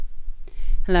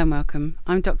Hello and welcome.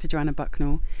 I'm Dr. Joanna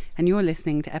Bucknell, and you're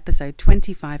listening to episode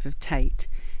 25 of TAIT.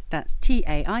 That's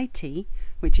TAIT,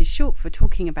 which is short for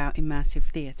talking about immersive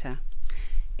theatre.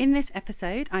 In this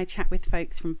episode, I chat with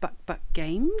folks from Buck Buck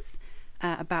Games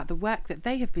about the work that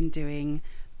they have been doing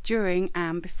during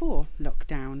and before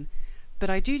lockdown. But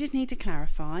I do just need to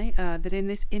clarify that in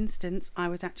this instance, I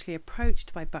was actually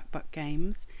approached by Buck Buck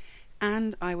Games,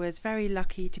 and I was very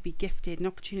lucky to be gifted an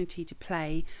opportunity to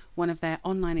play one of their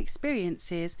online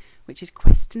experiences, which is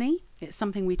Questiny. It's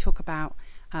something we talk about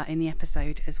in the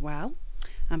episode as well,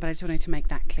 but I just wanted to make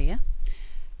that clear.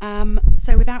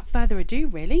 So without further ado,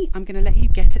 really, I'm going to let you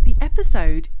get at the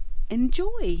episode.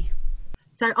 Enjoy!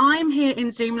 So I'm here in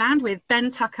Zoomland with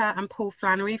Ben Tucker and Paul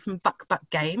Flannery from Buck Buck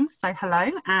Games. So hello,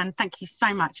 and thank you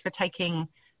so much for taking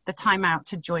the time out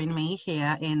to join me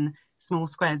here in Small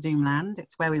Square Zoomland.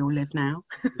 It's where we all live now.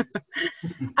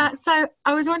 So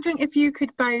I was wondering if you could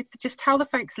both just tell the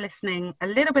folks listening a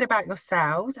little bit about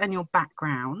yourselves and your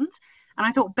background. And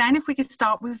I thought, Ben, if we could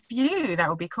start with you, that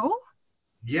would be cool.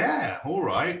 Yeah, all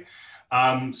right.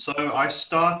 So I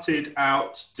started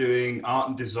out doing art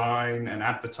and design and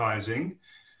advertising,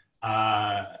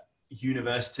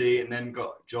 university, and then got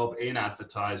a job in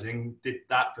advertising. Did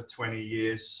that for 20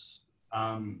 years,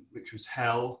 which was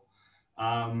hell.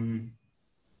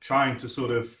 Trying to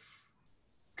sort of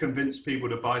convince people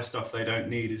to buy stuff they don't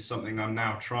need is something I'm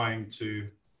now trying to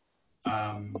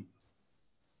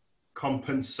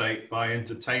compensate by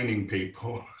entertaining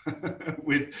people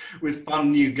with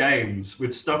fun new games,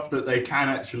 with stuff that they can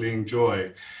actually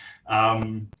enjoy.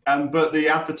 But the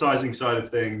advertising side of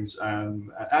things,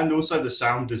 and also the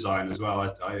sound design as well.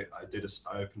 I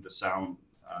opened a sound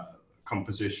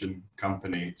composition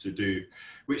company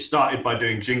which started by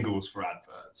doing jingles for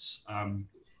adverts.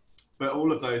 But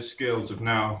all of those skills have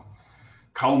now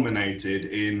culminated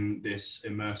in this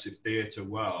immersive theatre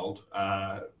world,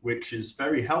 which is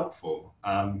very helpful.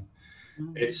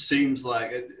 It seems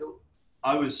like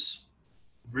I was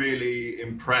really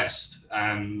impressed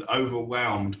and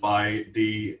overwhelmed by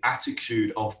the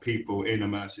attitude of people in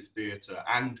immersive theatre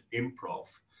and improv.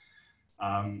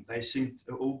 They seem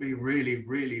to all be really,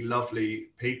 really lovely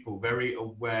people, very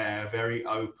aware, very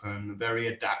open, very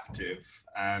adaptive.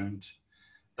 And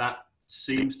that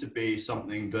seems to be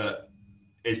something that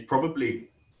is probably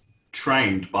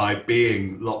trained by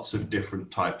being lots of different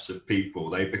types of people.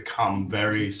 They become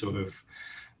very sort of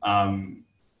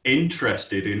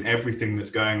interested in everything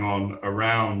that's going on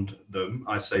around them.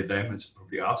 I say them, it's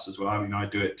probably us as well. I mean, I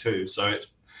do it too. So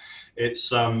it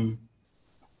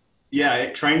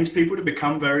trains people to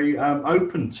become very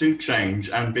open to change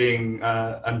and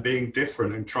being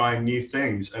different and trying new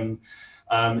things. And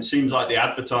it seems like the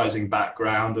advertising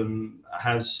background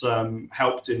has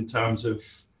helped in terms of,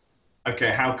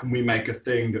 okay, how can we make a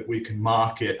thing that we can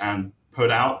market and put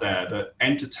out there that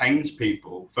entertains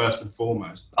people first and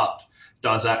foremost, but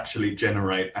does actually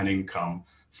generate an income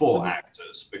for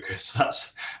actors, because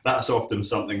that's often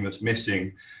something that's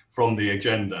missing from the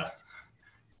agenda.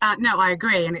 No, I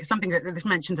agree. And it's something that's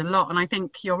mentioned a lot. And I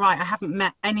think you're right. I haven't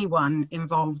met anyone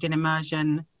involved in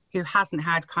immersion who hasn't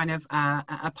had kind of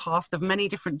a past of many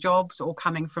different jobs or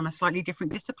coming from a slightly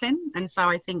different discipline. And so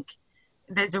I think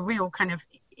there's a real kind of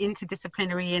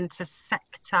interdisciplinary,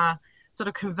 intersector sort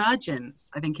of convergence,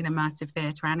 I think, in immersive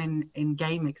theatre and in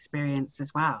game experience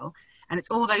as well. And it's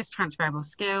all those transferable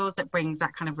skills that brings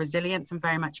that kind of resilience and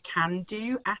very much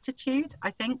can-do attitude,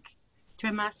 I think, to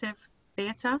immersive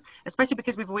theatre, especially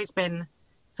because we've always been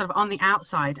sort of on the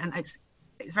outside. And it's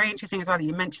very interesting as well that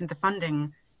you mentioned the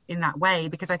funding in that way,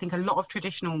 because I think a lot of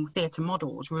traditional theatre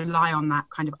models rely on that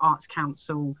kind of Arts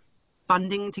Council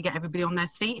funding to get everybody on their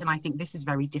feet. And I think this is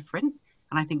very different.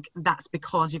 And I think that's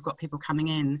because you've got people coming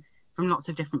in from lots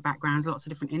of different backgrounds, lots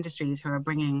of different industries who are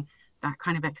bringing that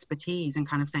kind of expertise and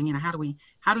kind of saying, you know, how do we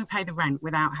pay the rent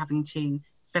without having to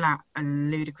fill out a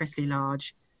ludicrously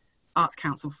large Arts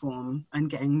Council form and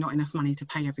getting not enough money to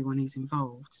pay everyone who's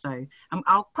involved. So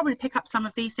I'll probably pick up some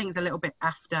of these things a little bit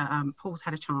after Paul's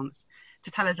had a chance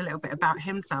to tell us a little bit about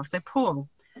himself. So Paul,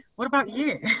 what about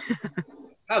you?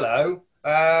 Hello.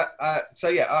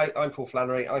 I'm Paul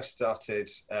Flannery. I started,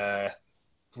 I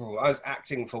was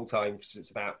acting full-time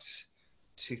since about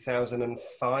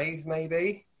 2005,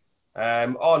 maybe.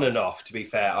 On and off, to be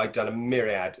fair. I'd done a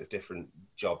myriad of different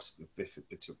jobs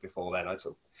before then. I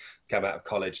sort of came out of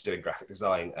college doing graphic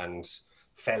design and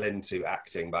fell into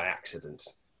acting by accident.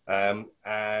 And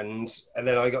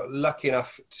then I got lucky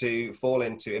enough to fall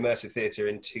into immersive theatre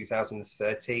in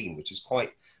 2013, which was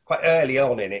quite early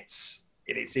on in its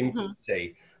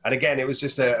infancy. And again, it was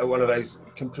just one of those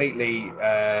completely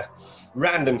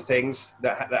random things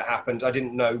that happened. I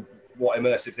didn't know what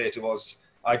immersive theatre was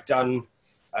I'd done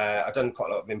quite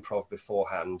a lot of improv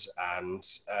beforehand, and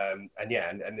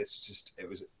it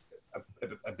was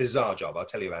a bizarre job. I'll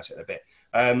tell you about it in a bit.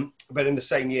 But in the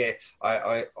same year,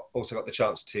 I also got the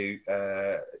chance to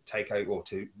take over or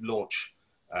to launch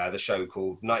the show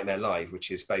called Nightmare Live,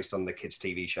 which is based on the kids'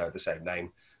 TV show of the same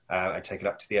name. I'd taken it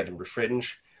up to the Edinburgh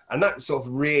Fringe, and that sort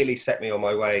of really set me on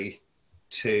my way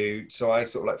to. So I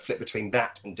sort of like flipped between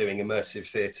that and doing immersive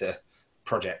theatre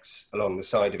projects along the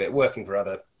side of it, working for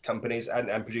other companies and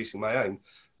producing my own.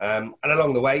 And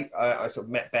along the way, I sort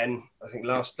of met Ben, I think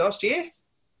last year.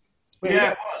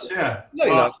 Yeah, it was, yeah. It was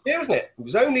only last year, wasn't it? It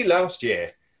was only last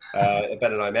year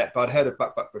Ben and I met, but I'd heard of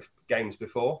Buck Games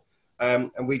before.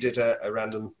 And we did a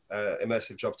random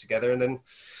immersive job together, and then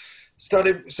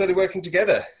started working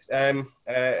together.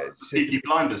 Peaky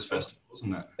Blinders Festival,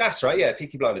 wasn't it? That's right, yeah,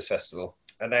 Peaky Blinders Festival.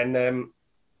 And then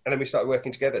we started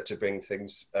working together to bring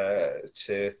things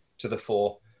to the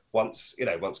fore once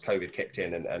COVID kicked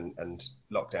in and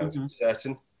lockdowns were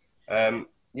certain.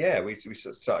 We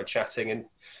sort of started chatting and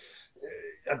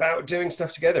about doing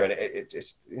stuff together, and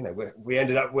it's we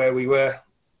ended up where we were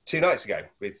 2 nights ago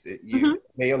with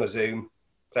me on a Zoom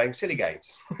playing silly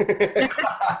games.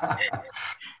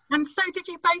 And so did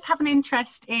you both have an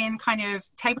interest in kind of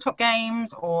tabletop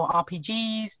games or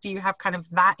RPGs? Do you have kind of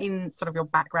that in sort of your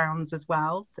backgrounds as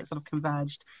well that sort of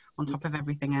converged on top of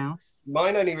everything else?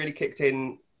 Mine only really kicked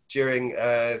in during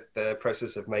the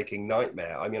process of making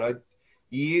Nightmare. I mean, I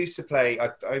used to play,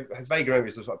 I had vague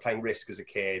memories of playing Risk as a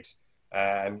kid,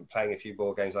 and playing a few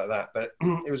board games like that. But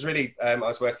it was really, I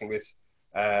was working with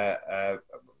a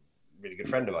really good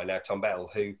friend of mine now, Tom Bell,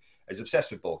 who is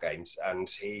obsessed with board games, and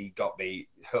he got me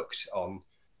hooked on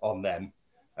them.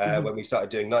 When we started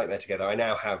doing Nightmare together, I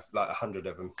now have like 100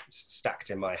 of them stacked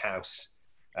in my house.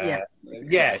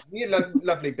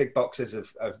 Lovely big boxes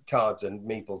of cards and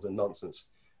meeples and nonsense.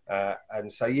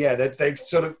 And so, they've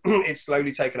sort of, it's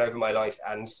slowly taken over my life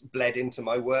and bled into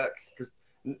my work, because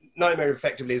Nightmare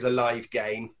effectively is a live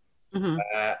game.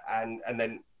 And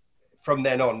then from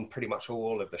then on, pretty much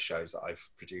all of the shows that I've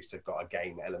produced have got a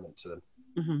game element to them.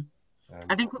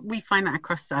 I think we find that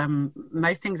across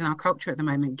most things in our culture at the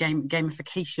moment.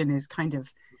 Gamification is kind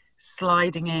of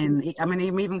sliding in. I mean,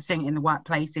 I'm even seeing it in the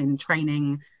workplace, in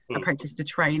training, approaches to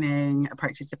training,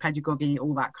 approaches to pedagogy,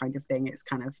 all that kind of thing. It's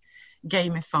kind of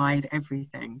gamified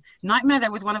everything. Nightmare,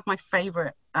 that was one of my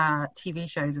favorite TV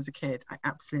shows as a kid. I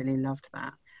absolutely loved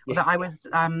that. Although I was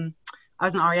an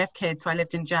RAF kid, so I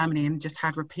lived in Germany and just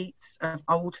had repeats of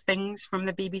old things from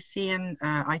the BBC and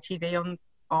ITV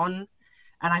on.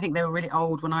 And I think they were really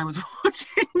old when I was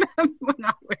watching them when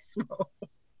I was small.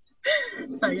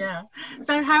 So, yeah.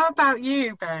 So how about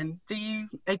you, Ben?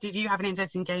 Did you have an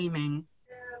interest in gaming?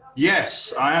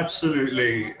 Yes, I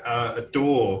absolutely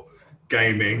adore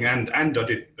gaming, and I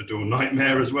did adore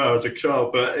Nightmare as well as a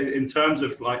child. But in terms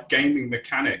of like gaming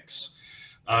mechanics,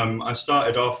 I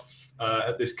started off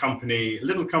at this company, a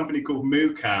little company called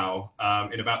Moo Cow,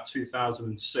 in about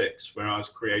 2006, where I was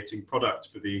creating products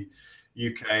for the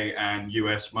UK and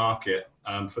US market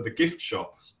for the gift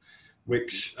shops,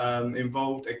 which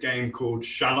involved a game called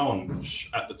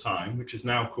Challenge at the time, which is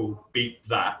now called Beat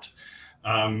That.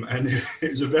 And it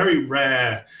was a very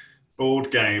rare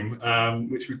board game,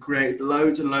 which we created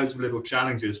loads and loads of little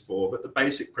challenges for. But the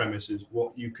basic premise is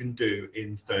what you can do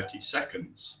in 30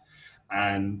 seconds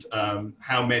and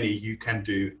how many you can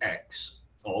do X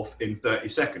of in 30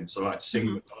 seconds. So like sing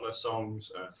Madonna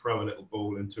songs, throw a little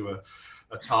ball into a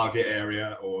target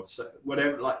area, or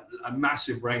whatever, like a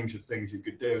massive range of things you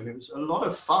could do. And it was a lot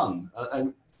of fun.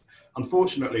 And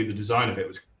unfortunately, the design of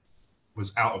it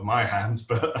was out of my hands,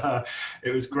 but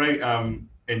it was great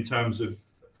in terms of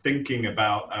thinking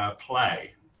about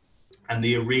play and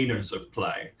the arenas of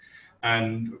play.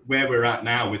 And where we're at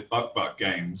now with Buck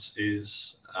Games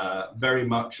is very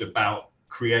much about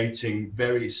creating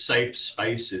very safe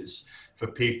spaces for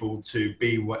people to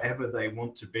be whatever they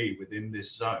want to be within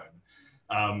this zone,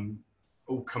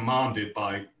 all commanded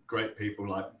by great people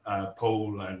like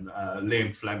Paul and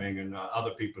Liam Fleming and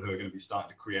other people who are going to be starting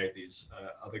to create these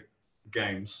other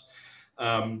games.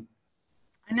 I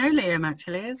know Liam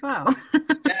actually as well.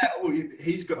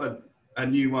 He's got a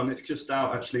new one. It's just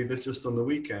out actually. That's just on the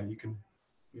weekend.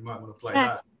 You might want to play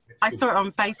that. I saw it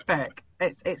on Facebook.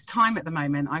 It's time at the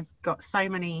moment. I've got so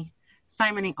many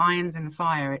irons in the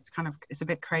fire. It's a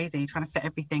bit crazy trying to fit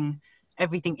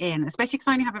everything in, especially because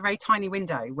I only have a very tiny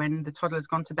window when the toddler's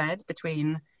gone to bed,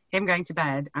 between him going to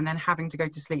bed and then having to go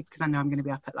to sleep, because I know I'm going to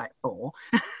be up at like 4.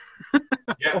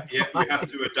 Yeah, you have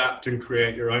to adapt and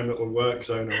create your own little work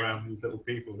zone around these little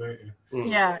people, don't you?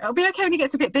 Yeah, it'll be okay when he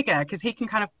gets a bit bigger because he can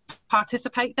kind of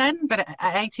participate then. But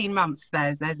at 18 months,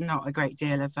 there's not a great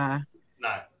deal of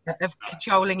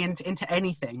cajoling into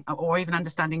anything or even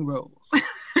understanding rules.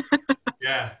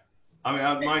 Yeah,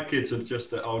 I mean, my kids are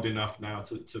just old enough now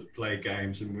to play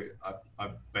games, and I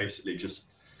basically just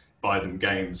buy them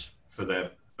games for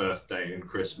their birthday and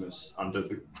Christmas under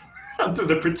the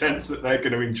pretense that they're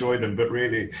going to enjoy them, but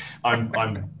really I'm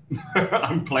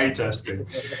I'm play testing.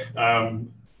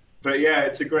 But yeah,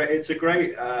 it's a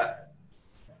great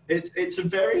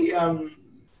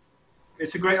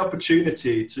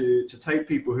opportunity to take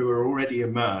people who are already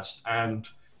immersed and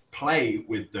play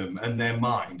with them and their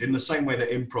mind in the same way that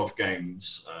improv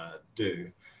games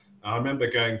do. I remember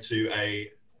going to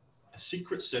a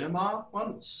secret cinema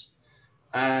once,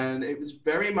 and it was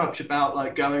very much about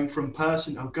like going from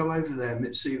person, oh, go over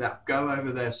there, see that, go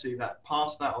over there, see that,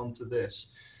 pass that on to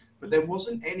this. But there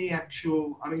wasn't any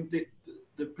actual, I mean,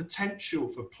 the potential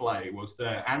for play was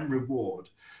there and reward,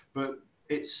 but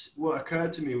what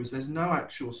occurred to me was there's no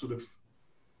actual sort of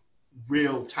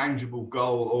real tangible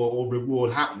goal or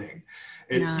reward happening.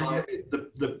 It's like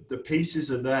the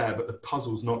pieces are there, but the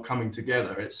puzzle's not coming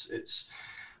together.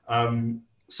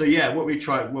 So yeah, what we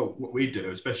do,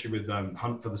 especially with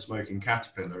Hunt for the Smoking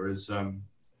Caterpillar, is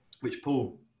which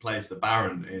Paul plays the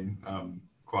Baron in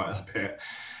quite a bit,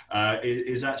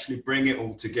 is actually bring it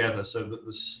all together so that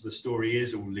the story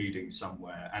is all leading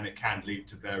somewhere, and it can lead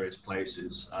to various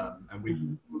places. And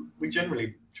we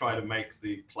generally try to make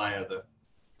the player the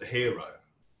hero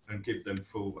and give them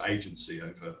full agency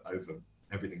over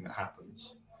everything that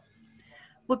happens.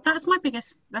 Well, that's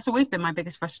always been my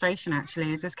biggest frustration,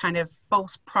 actually, is this kind of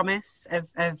false promise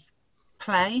of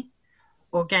play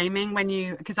or gaming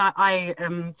because I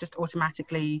am just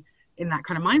automatically in that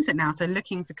kind of mindset now. So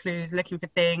looking for clues, looking for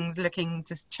things, looking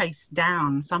to chase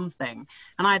down something.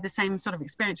 And I had the same sort of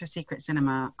experience with Secret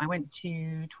Cinema. I went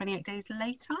to 28 Days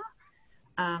Later,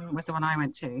 was the one I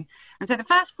went to. And so the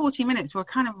first 40 minutes were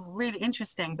kind of really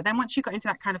interesting. But then once you got into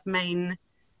that kind of main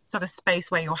sort of space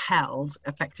where you're held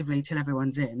effectively till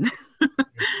everyone's in.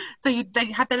 So they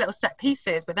had their little set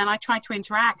pieces, but then I tried to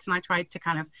interact and I tried to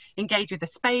kind of engage with the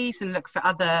space and look for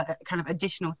other kind of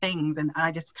additional things. And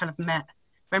I just kind of very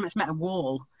much met a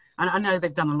wall. And I know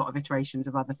they've done a lot of iterations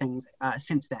of other things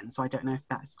since then. So I don't know if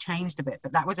that's changed a bit,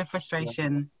 but that was a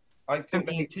frustration for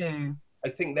me too. I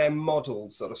think their model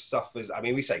sort of suffers. I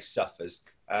mean, we say suffers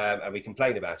and we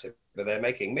complain about it, but they're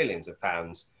making millions of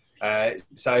pounds.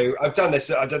 So I've had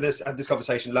this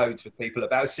conversation loads with people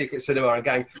about Secret Cinema and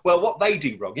going, well, what they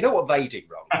do wrong. You know what they do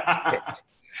wrong?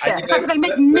 They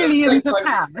make millions of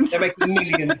pounds. They make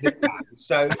millions of pounds.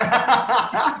 So,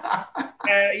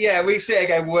 yeah, we see it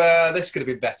again, well, this could have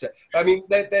been better. I mean,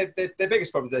 their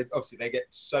biggest problem is they get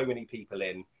so many people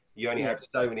in. You only have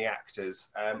so many actors.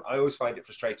 I always find it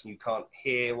frustrating. You can't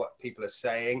hear what people are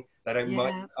saying. They don't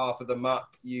mic half of them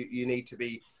up. You need to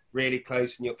be really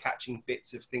close, and you're catching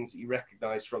bits of things that you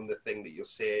recognise from the thing that you're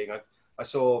seeing. I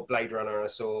saw Blade Runner and I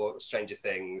saw Stranger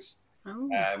Things,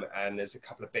 and there's a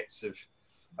couple of bits of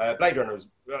Blade Runner.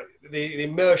 The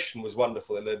immersion was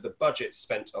wonderful, and the budget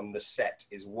spent on the set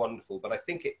is wonderful. But I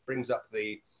think it brings up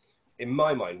in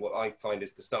my mind, what I find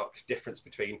is the stark difference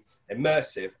between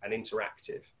immersive and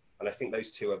interactive. And I think those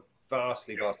two are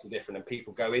vastly different. And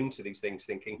people go into these things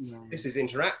thinking, this is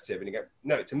interactive. And you go,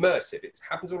 no, it's immersive. It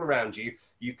happens all around you.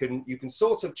 You can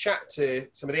sort of chat to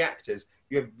some of the actors.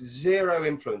 You have zero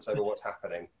influence over what's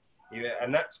happening.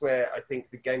 And that's where I think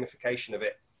the gamification of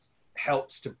it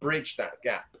helps to bridge that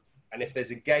gap. And if there's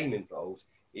a game involved,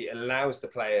 it allows the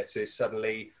player to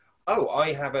suddenly,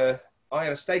 I have a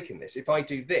stake in this. If I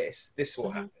do this, this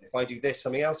will happen. If I do this,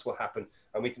 something else will happen.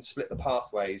 And we can split the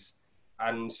pathways.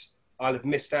 And I'll have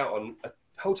missed out on a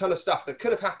whole ton of stuff that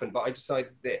could have happened, but I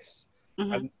decided this.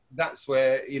 And that's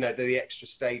where, the extra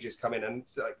stages come in. And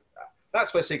it's like,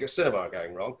 that's where Secret Cinema are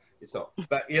going wrong. It's not.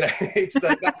 But, it's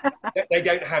they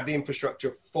don't have the infrastructure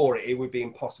for it. It would be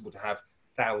impossible to have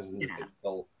thousands of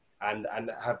people and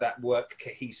have that work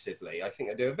cohesively. I think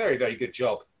they do a very, very good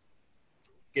job,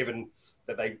 given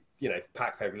that they,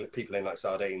 pack people in like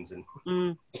sardines and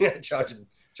charge them.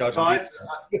 I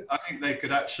think they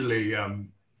could actually,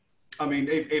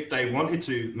 if they wanted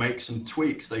to make some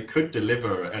tweaks, they could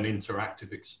deliver an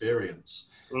interactive experience.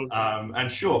 And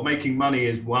sure, making money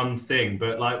is one thing,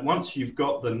 but like once you've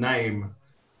got the name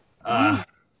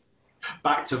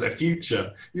Back to the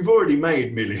Future, you've already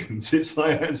made millions. It's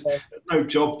like there's no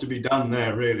job to be done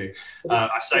there, really.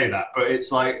 I say that, but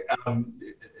it's like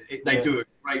they do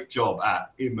great job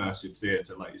at immersive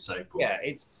theatre, like you say, Paul. Yeah,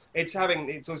 it's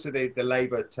also the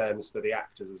labour terms for the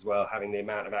actors as well, having the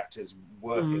amount of actors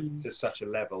working to such a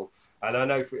level. And I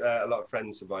know a lot of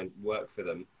friends of mine work for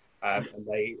them, and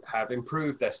they have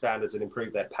improved their standards and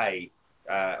improved their pay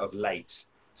of late.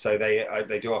 So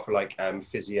they do offer like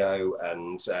physio,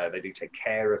 and they do take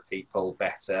care of people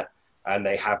better, and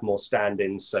they have more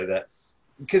stand-ins so that,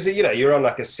 because you're on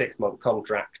like a 6-month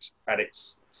contract and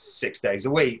it's 6 days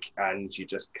a week, and you're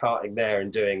just carting there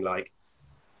and doing like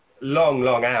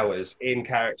long hours in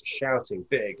character, shouting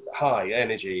big, high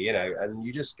energy, and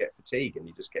you just get fatigue and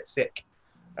you just get sick.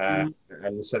 And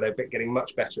so they're getting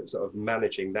much better at sort of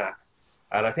managing that.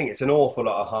 And I think it's an awful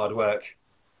lot of hard work.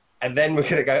 And then we're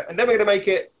going to make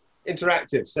it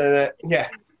interactive. So that,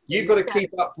 you've got to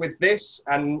keep up with this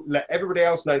and let everybody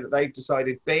else know that they've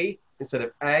decided B instead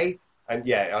of A. And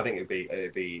I think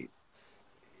it'd be,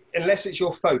 unless it's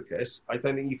your focus, I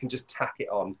don't think you can just tack it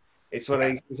on. It's one of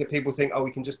these things that people think,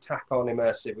 we can just tack on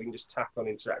immersive, we can just tack on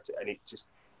interactive, and it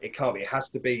can't be. It has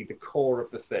to be the core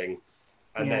of the thing,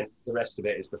 and then the rest of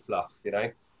it is the fluff,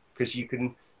 because you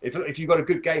can, if you've got a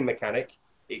good game mechanic,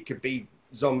 it could be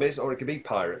zombies, or it could be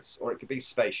pirates, or it could be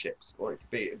spaceships, or it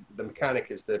could be, the mechanic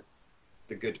is the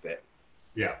good bit.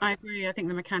 Yeah, I agree. I think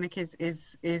the mechanic is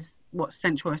what's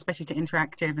central, especially to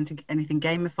interactive and to anything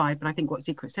gamified. But I think what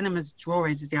Secret Cinema's draw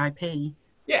is the IP.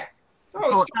 Yeah.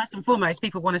 First and foremost,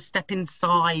 people want to step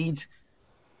inside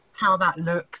how that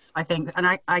looks, I think.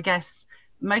 And I guess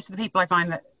most of the people I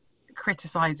find that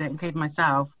criticise it, including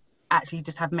myself, actually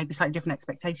just have maybe slightly different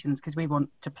expectations because we want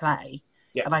to play.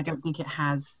 Yeah. And I don't think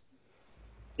it's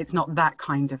not that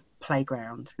kind of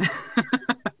playground.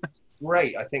 It's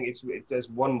great. I think it does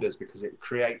wonders because it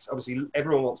creates, obviously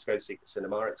everyone wants to go to Secret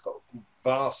Cinema. It's got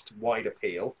vast, wide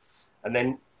appeal. And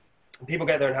then people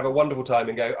get there and have a wonderful time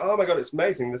and go, oh my God, it's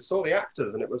amazing. They saw the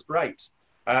actors and it was great.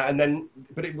 But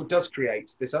it does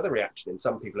create this other reaction. And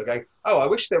some people are going, oh, I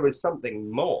wish there was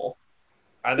something more.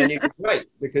 And then you go, great,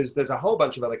 because there's a whole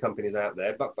bunch of other companies out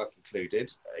there, Buck included,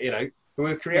 who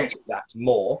have created that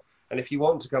more. And if you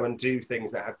want to go and do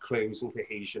things that have clues and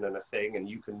cohesion and a thing, and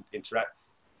you can interact,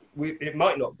 it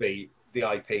might not be the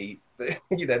IP,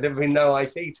 there'll be no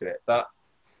IP to it, but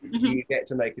you get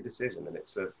to make a decision, and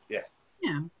it's Yeah.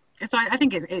 So I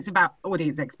think it's about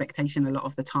audience expectation a lot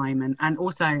of the time, and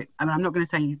also, I mean, I'm not going to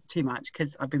say too much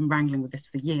because I've been wrangling with this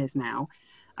for years now.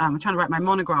 I'm trying to write my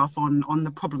monograph on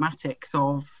the problematics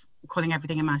of calling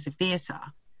everything immersive theatre.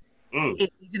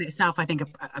 It is in itself, I think,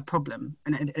 a problem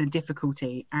and a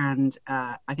difficulty, and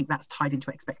I think that's tied into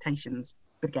expectations.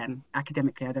 But again,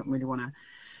 academically, I don't really want to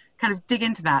kind of dig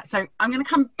into that. So I'm going to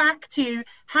come back to,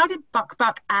 how did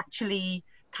Buck actually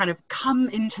kind of come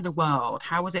into the world?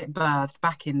 How was it birthed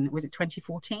back in, was it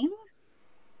 2014?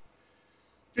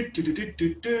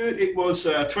 It was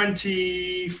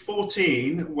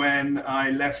 2014 when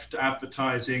I left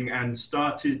advertising and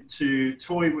started to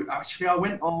toy with, actually I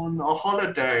went on a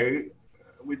holiday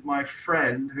with my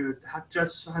friend who had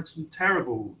just had some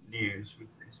terrible news with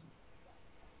his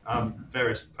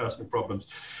various personal problems.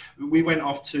 We went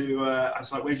off to, I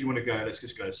was like, where do you want to go? Let's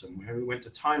just go somewhere. We went to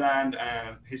Thailand,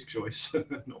 and his choice,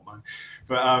 not mine.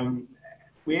 But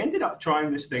we ended up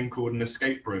trying this thing called an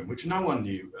escape room, which no one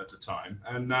knew at the time.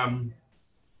 And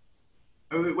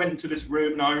we went into this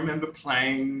room, and I remember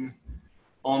playing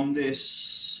on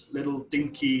this little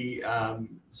dinky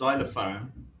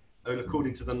xylophone,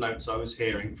 according to the notes I was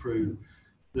hearing through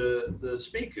the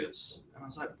speakers. And I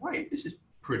was like, wait, this is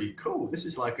pretty cool. This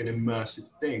is like an immersive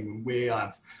thing. We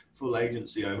have full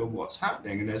agency over what's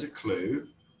happening, and there's a clue,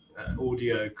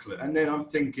 audio clue. And then I'm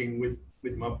thinking with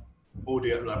my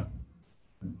audio,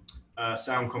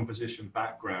 sound composition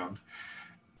background,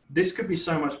 this could be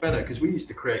so much better, because we used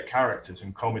to create characters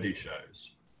in comedy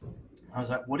shows. I was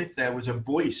like, what if there was a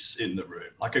voice in the room,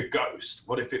 like a ghost?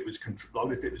 What if it was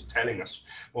telling us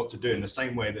what to do in the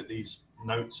same way that these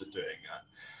notes are doing?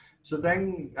 So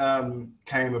then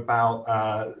came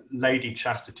about Lady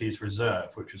Chastity's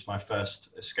Reserve, which was my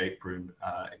first escape room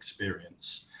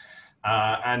experience,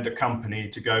 and a company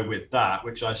to go with that,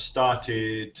 which I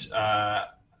started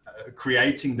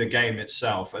creating the game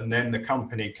itself, and then the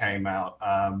company came out.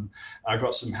 I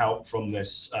got some help from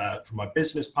from my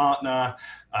business partner,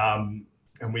 and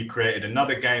we created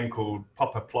another game called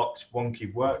Popper Plock's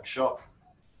Wonky Workshop,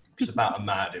 which is about a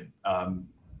mad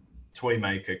toy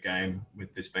maker game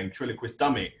with this ventriloquist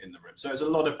dummy in the room. So it's a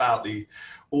lot about the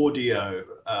audio,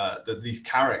 these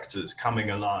characters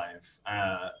coming alive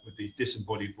with these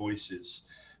disembodied voices,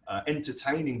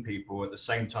 entertaining people at the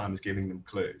same time as giving them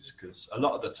clues, because a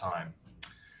lot of the time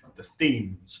the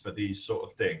themes for these sort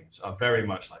of things are very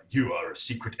much like, you are a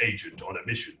secret agent on a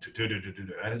mission to do.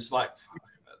 And it's like, fuck,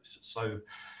 this is so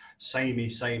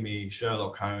samey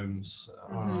Sherlock Holmes,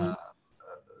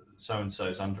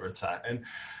 so-and-so's under attack. And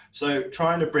so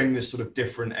trying to bring this sort of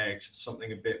different edge to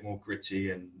something a bit more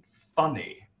gritty and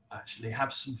funny, actually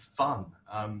have some fun.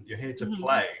 You're here to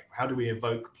play. How do we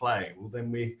evoke play? Well,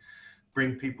 then we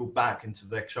bring people back into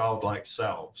their childlike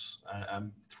selves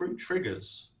through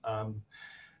triggers.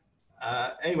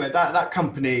 Anyway, that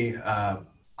company, I'm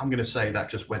going to say that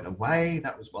just went away.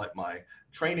 That was like my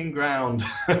training ground,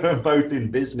 both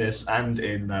in business and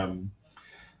in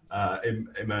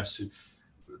immersive,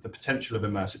 the potential of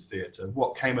immersive theatre.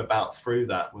 What came about through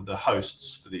that were the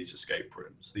hosts for these escape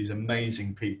rooms, these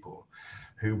amazing people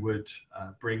who would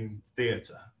bring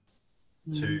theatre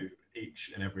to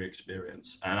each and every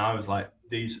experience. And I was like,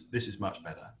 this is much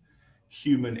better.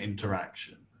 Human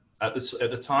interaction. At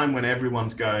the time when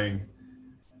everyone's going,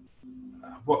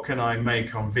 what can I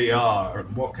make on VR?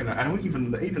 And what can I, and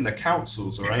even the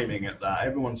councils are aiming at that.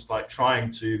 Everyone's like trying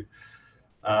to,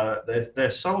 they're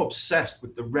so obsessed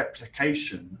with the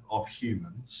replication of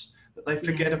humans that they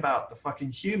forget about the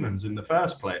fucking humans in the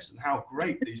first place and how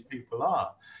great these people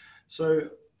are. So,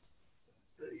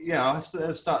 yeah, I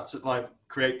start to like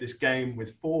create this game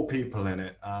with 4 people in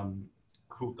it,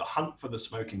 called The Hunt for the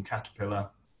Smoking Caterpillar,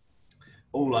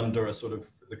 all under a sort of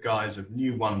the guise of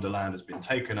New Wonderland has been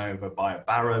taken over by a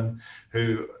baron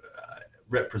who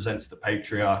represents the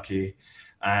patriarchy,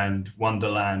 and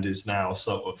Wonderland is now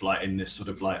sort of like in this sort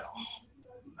of like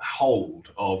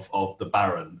hold of the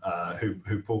baron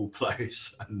who Paul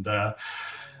plays, and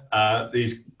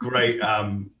these great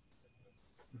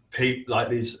people like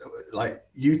these, like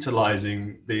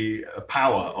utilizing the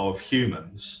power of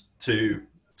humans to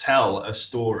tell a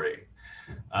story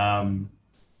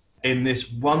in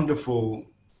this wonderful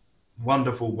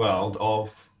world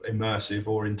of immersive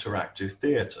or interactive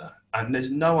theatre. And there's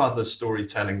no other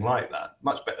storytelling like that.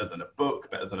 Much better than a book,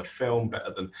 better than a film,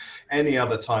 better than any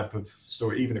other type of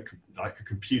story. Even like a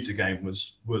computer game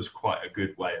was quite a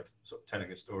good way of sort of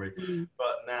telling a story.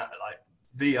 But now, like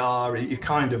VR, you're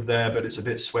kind of there, but it's a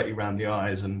bit sweaty around the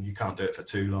eyes and you can't do it for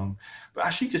too long. But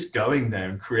actually just going there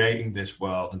and creating this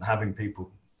world and having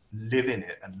people live in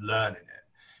it and learn in it,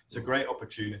 it's a great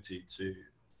opportunity to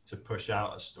push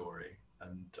out a story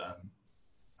and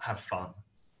have fun.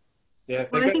 Yeah,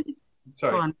 Well, I think,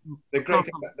 sorry. The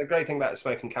great thing about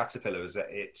Smoking Caterpillar was that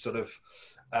it sort of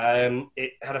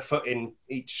it had a foot in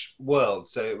each world,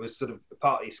 so it was sort of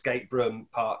part escape room,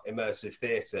 part immersive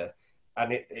theatre,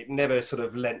 and it never sort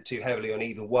of lent too heavily on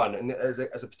either one. And as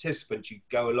a participant, you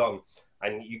go along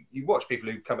and you watch people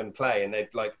who come and play, and they're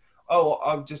like, oh,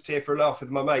 I'm just here for a laugh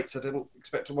with my mates. I didn't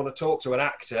expect to want to talk to an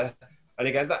actor. And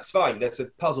you go, that's fine. There's a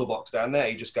puzzle box down there.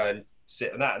 You just go and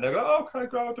sit in that. And they go, oh,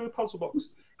 okay, I'll do a puzzle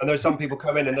box. And there's some people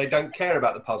come in and they don't care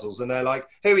about the puzzles. And they're like,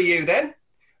 who are you then?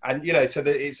 And, you know, so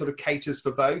that it sort of caters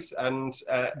for both. And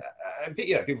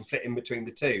you know, people fit in between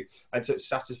the two. And so it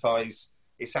satisfies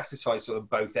sort of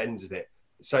both ends of it.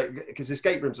 So, because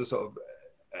escape rooms are sort of,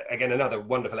 again, another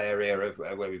wonderful area of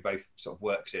where we both sort of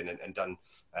worked in and done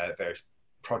various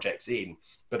projects in,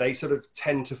 but they sort of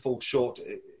tend to fall short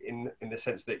in the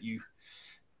sense that you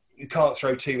can't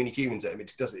throw too many humans at them.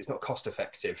 It's not cost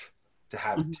effective to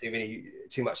have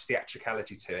too much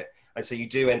theatricality to it, and so you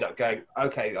do end up going,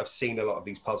 okay, I've seen a lot of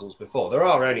these puzzles before. There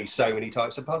are only so many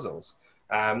types of puzzles,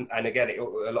 and again,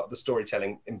 a lot of the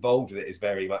storytelling involved with it is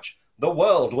very much the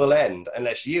world will end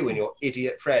unless you and your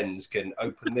idiot friends can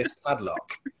open this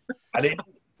padlock, and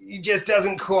it just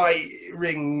doesn't quite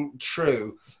ring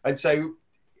true. And so,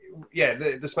 yeah,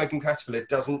 the Smoking Caterpillar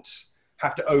doesn't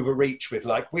have to overreach with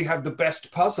like, we have the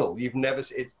best puzzle you've never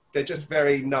seen. They're just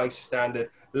very nice, standard,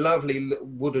 lovely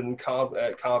wooden carved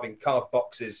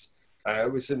boxes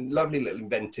with some lovely little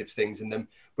inventive things in them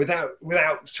without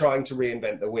trying to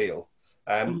reinvent the wheel.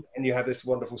 And you have this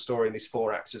wonderful story and these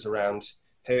 4 actors around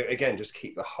who, again, just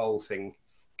keep the whole thing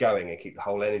going and keep the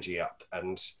whole energy up.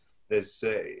 And there's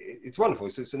it's wonderful.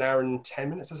 So it's an hour and 10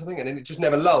 minutes or something, and it just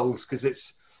never lulls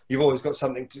because you've always got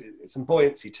some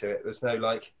buoyancy to it. There's no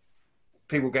like,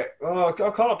 people get, oh,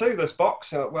 I can't do this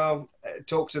box. Well,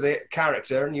 talk to the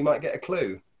character and you might get a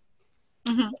clue.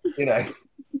 You know,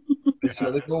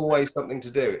 so there's always something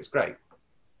to do. It's great.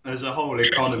 There's a whole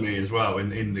economy as well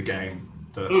in the game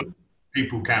that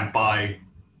people can buy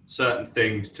certain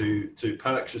things to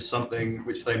purchase something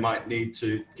which they might need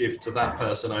to give to that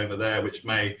person over there, which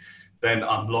may then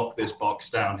unlock this box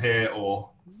down here or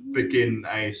begin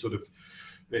a sort of,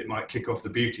 it might kick off the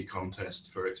beauty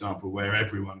contest, for example, where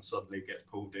everyone suddenly gets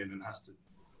pulled in and has to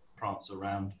prance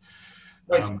around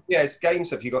It's game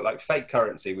stuff. You've got like fake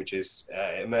currency, which is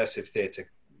immersive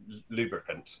theatre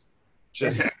lubricant,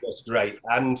 just great,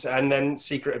 and then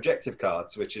secret objective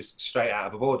cards, which is straight out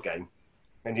of a board game.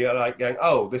 And you're like going,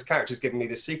 oh, this character's giving me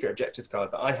this secret objective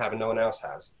card that I have and no one else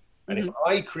has. And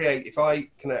if I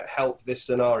can help this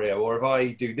scenario, or if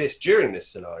I do this during this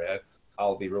scenario,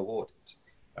 I'll be rewarded.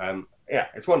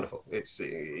 It's wonderful. It's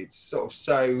sort of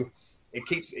so it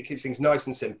keeps things nice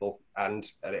and simple,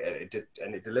 and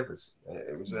it delivers.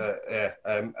 It was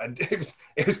and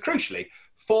it was crucially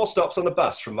 4 stops on the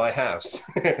bus from my house.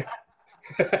 More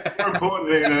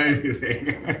importantly than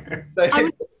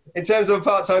anything. In terms of a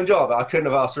part-time job, I couldn't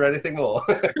have asked for anything more.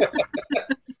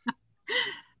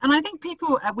 And I think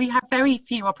we have very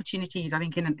few opportunities, I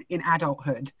think, in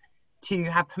adulthood to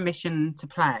have permission to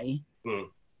play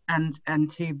and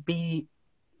to be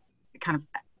kind of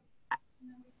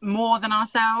more than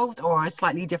ourselves, or a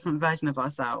slightly different version of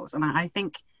ourselves. And I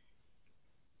think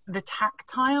the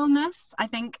tactileness, I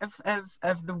think,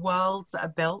 of the worlds that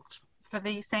are built for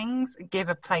these things give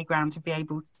a playground to be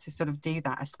able to sort of do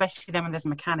that, especially then when there's a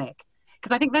mechanic.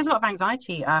 Because I think there's a lot of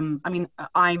anxiety. I mean,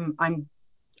 I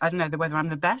don't know whether I'm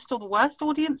the best or the worst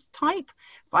audience type,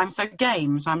 but I'm so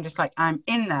game. So I'm just like, I'm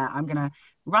in there. I'm going to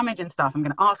rummage and stuff. I'm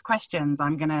going to ask questions.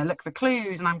 I'm going to look for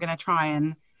clues, and I'm going to try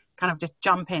and kind of just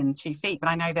jump in 2 feet. But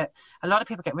I know that a lot of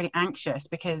people get really anxious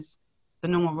because the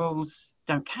normal rules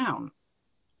don't count.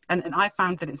 And I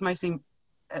found that it's mostly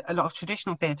a lot of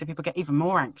traditional theatre, people get even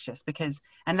more anxious because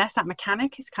unless that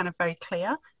mechanic is kind of very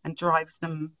clear and drives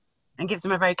them and gives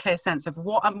them a very clear sense of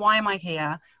why am I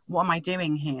here? What am I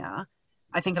doing here?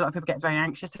 I think a lot of people get very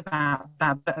anxious about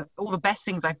that, but all the best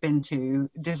things I've been to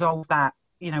dissolve that,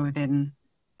 within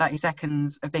 30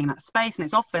 seconds of being in that space. And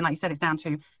it's often, like you said, it's down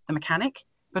to the mechanic,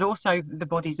 but also the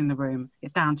bodies in the room.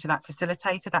 It's down to that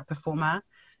facilitator, that performer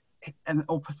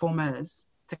or performers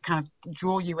to kind of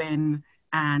draw you in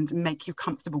and make you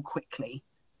comfortable quickly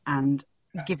and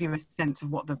give you a sense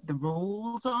of what the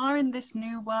rules are in this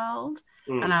new world.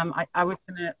 And I was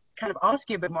going to kind of ask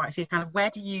you a bit more actually, kind of where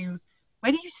do you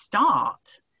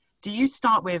start? Do you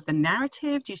start with the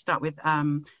narrative? Do you start with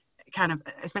kind of,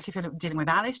 especially if you're dealing with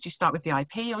Alice, do you start with the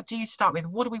IP, or do you start with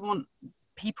what do we want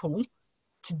people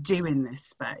to do in this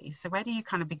space? So where do you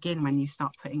kind of begin when you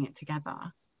start putting it together?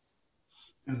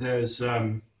 And there's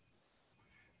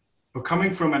but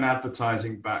coming from an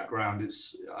advertising background,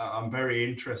 I'm very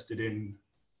interested in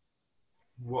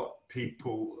what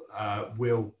people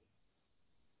will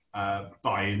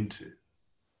buy into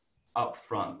up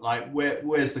front. Like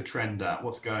where's the trend at?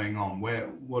 What's going on?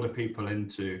 What are people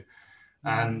into?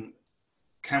 And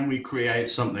can we create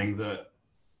something that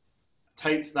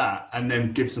takes that and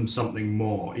then gives them something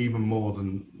more, even more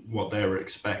than what they were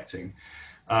expecting?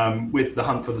 With The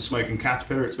Hunt for the Smoking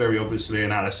Caterpillar, it's very obviously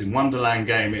an Alice in Wonderland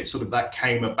game. It's sort of that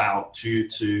came about due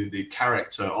to the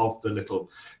character of the little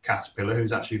caterpillar,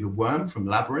 who's actually the worm from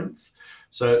Labyrinth.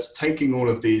 So it's taking all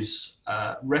of these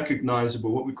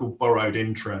recognizable, what we call borrowed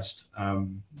interest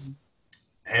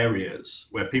areas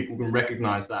where people can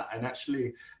recognize that. And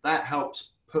actually that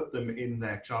helps put them in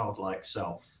their childlike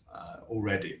self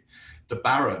already. The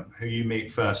Baron, who you meet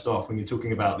first off when you're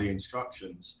talking about the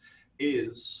instructions,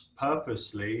 is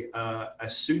purposely a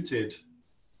suited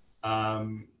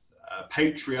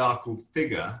patriarchal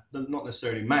figure, not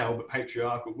necessarily male, but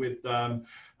patriarchal, with a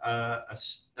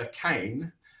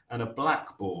cane and a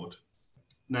blackboard.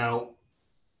 Now,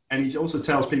 and he also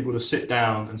tells people to sit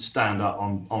down and stand up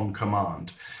on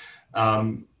command.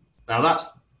 Now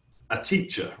that's a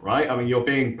teacher, right? I mean, you're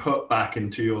being put back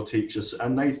into your teachers,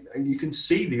 and you can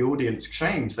see the audience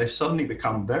change. They suddenly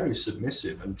become very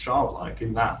submissive and childlike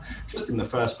in that, just in the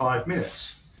first 5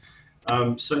 minutes.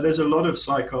 So there's a lot of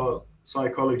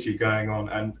psychology going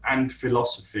on and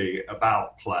philosophy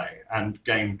about play and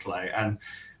gameplay. And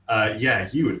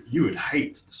you would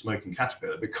hate The Smoking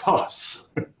Caterpillar because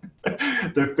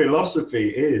the philosophy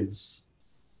is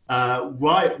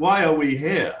why are we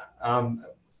here?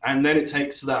 And then it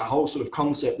takes to that whole sort of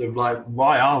concept of like,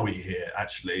 why are we here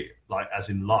actually, like as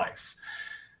in life?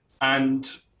 And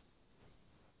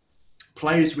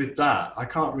plays with that. I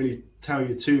can't really tell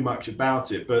you too much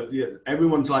about it, but yeah,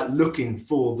 everyone's like looking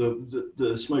for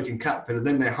the smoking caterpillar,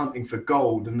 then they're hunting for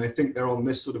gold, and they think they're on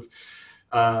this sort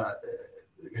of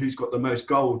who's got the most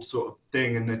gold sort of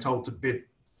thing, and they're told to bid,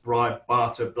 bribe,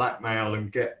 barter, blackmail,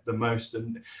 and get the most.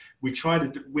 And we try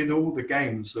to, with all the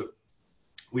games that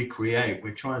we create,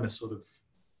 we're trying to sort of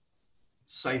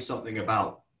say something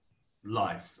about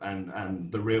life and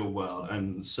the real world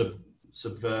and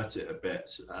subvert it a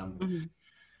bit,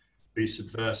 be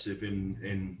subversive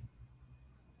in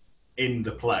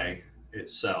the play,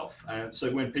 itself. And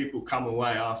so when people come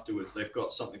away afterwards, they've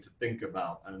got something to think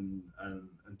about and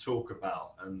talk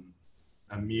about and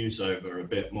muse over a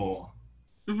bit more.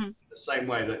 Mm-hmm. The same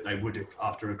way that they would if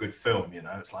after a good film, you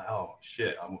know, it's like, oh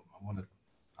shit,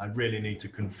 I really need to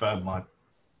confirm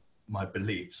my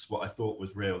beliefs. What I thought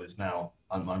was real is now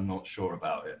I'm not sure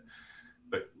about it.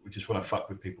 But we just want to fuck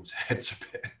with people's heads a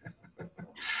bit.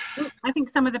 I think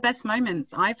some of the best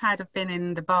moments I've had have been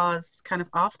in the bars kind of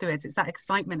afterwards. It's that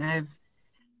excitement of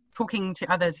talking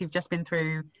to others who've just been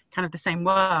through kind of the same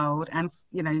world and,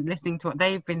 you know, listening to what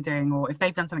they've been doing, or if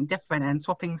they've done something different, and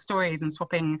swapping stories and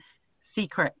swapping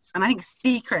secrets. And I think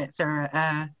secrets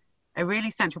are a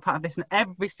really central part of this. And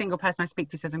every single person I speak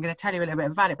to says, I'm going to tell you a little bit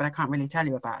about it, but I can't really tell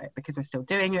you about it because we're still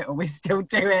doing it, or we still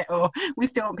do it, or we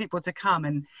still want people to come.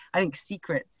 And I think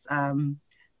secrets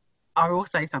are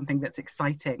also something that's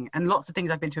exciting. And lots of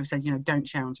things I've been to have said, you know, don't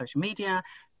share on social media,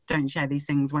 don't share these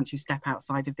things once you step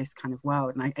outside of this kind of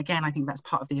world. And I think that's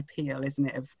part of the appeal, isn't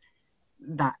it, of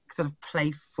that sort of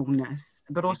playfulness,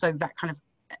 but also that kind of,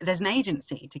 there's an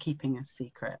agency to keeping a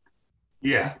secret.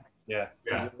 Yeah.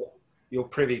 You're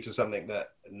privy to something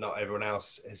that not everyone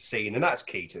else has seen, and that's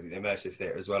key to the immersive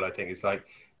theatre as well. I think it's like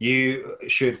you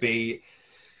should be,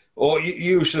 or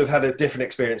you should have had a different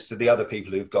experience to the other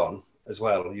people who've gone as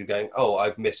well. You're going, oh,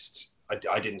 I've missed,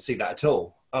 I didn't see that at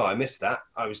all. Oh, I missed that.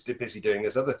 I was busy doing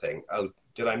this other thing. Oh,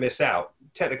 did I miss out?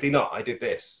 Technically not. I did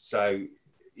this. So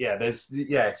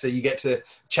so you get to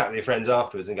chat with your friends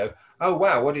afterwards and go, oh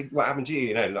wow, what happened to you?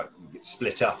 You know, like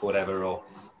split up or whatever, or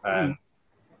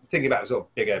thinking about sort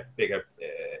of bigger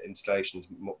installations,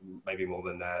 maybe more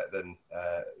than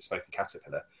Smoking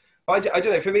Caterpillar. But I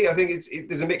don't know. For me, I think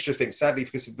there's a mixture of things. Sadly,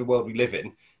 because of the world we live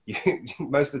in,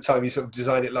 most of the time you sort of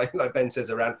design it like Ben says,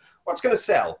 around what's going to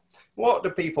sell, what do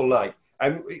people like.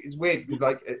 And it's weird because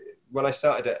like when I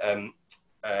started at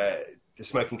the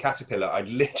Smoking Caterpillar, I'd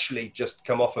literally just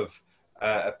come off of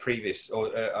a previous,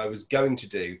 or I was going to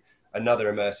do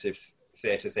another immersive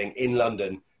theatre thing in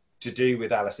London to do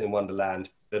with Alice in Wonderland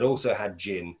that also had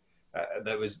gin.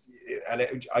 That was, and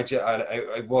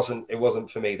it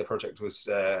wasn't for me. The project was,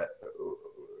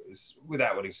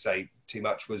 without wanting to say too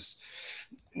much, was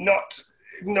not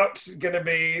going to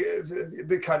be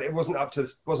the kind. It wasn't up to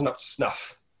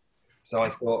snuff. So I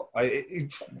thought,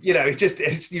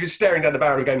 you're staring down the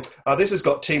barrel going, oh, this has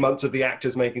got 2 months of the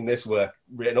actors making this work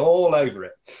written all over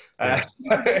it.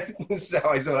 So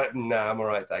I was like, nah, I'm all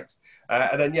right, thanks.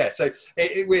 And then, so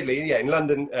weirdly, in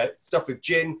London, stuff with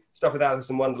gin, stuff with Alice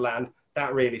in Wonderland,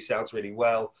 that really sounds really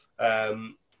well. After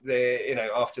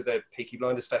the Peaky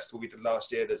Blinders Festival we did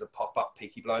last year, there's a pop-up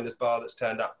Peaky Blinders bar that's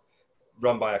turned up,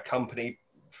 run by a company.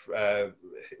 It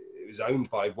was owned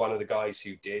by one of the guys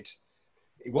who did.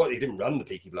 He didn't run the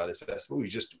Peaky Blinders Festival. He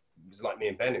just was like me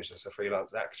and Ben. He was just a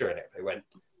freelance actor in it. They went,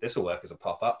 this will work as a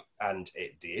pop-up, and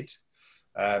it did.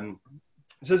 So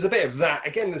there's a bit of that.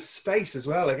 Again, there's space as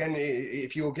well. Again,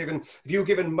 if you're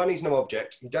given money's no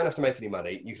object, you don't have to make any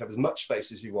money. You can have as much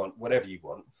space as you want, whatever you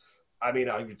want. I mean,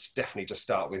 I would definitely just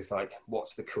start with like,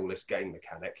 what's the coolest game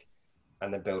mechanic,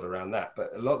 and then build around that. But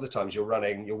a lot of the times you're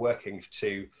working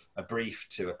to a brief,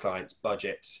 to a client's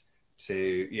budget,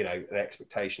 to an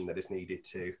expectation that is needed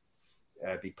to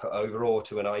be put over, or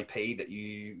to an IP that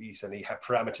you suddenly have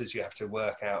parameters you have to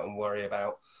work out and worry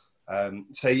about.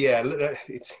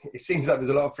 It seems like there's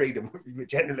a lot of freedom,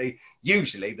 but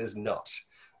usually there's not.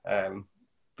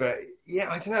 But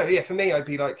I don't know. Yeah, for me, I'd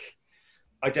be like,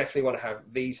 I definitely want to have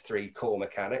these 3 core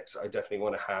mechanics. I definitely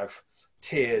want to have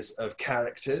tiers of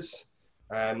characters.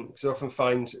 Because I often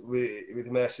find with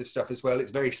immersive stuff as well,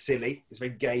 it's very silly, it's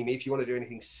very gamey. If you want to do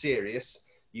anything serious,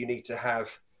 you need to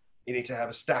have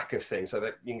a stack of things so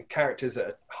that characters at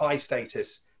a high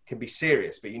status can be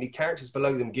serious, but you need characters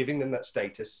below them giving them that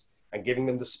status and giving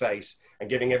them the space and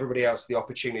giving everybody else the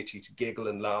opportunity to giggle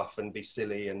and laugh and be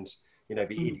silly and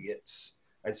be idiots.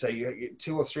 And so you get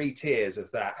 2 or 3 tiers of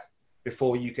that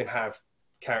before you can have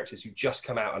characters who just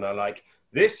come out and are like,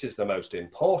 this is the most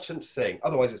important thing.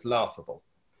 Otherwise, it's laughable.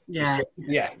 Yeah.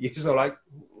 You're sort of like,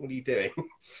 what are you doing?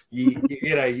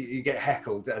 you get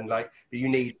heckled, and like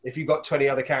if you've got 20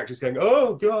 other characters going,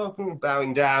 oh god,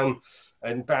 bowing down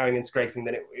and bowing and scraping,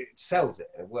 then it sells it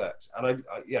and it works. And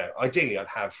ideally, I'd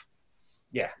have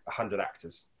 100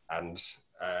 actors and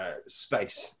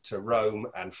space to roam,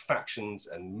 and factions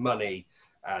and money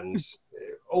and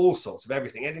all sorts of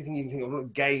everything you can think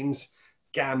of, games,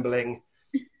 gambling,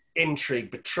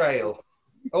 intrigue, betrayal,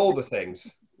 all the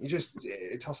things. You just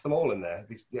toss them all in there.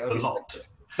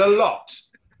 The lot.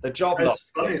 The job lot. It's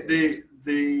funny,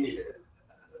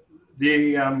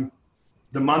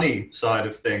 the money side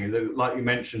of things, like you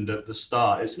mentioned at the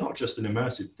start, it's not just an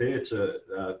immersive theatre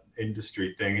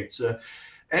industry thing. It's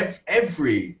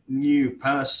every new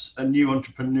a new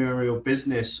entrepreneurial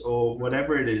business or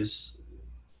whatever it is,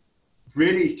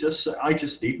 really just, I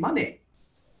just need money.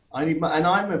 And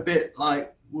I'm a bit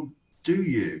like, well, do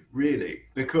you really?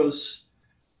 Because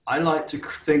I like to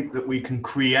think that we can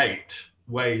create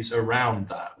ways around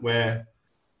that where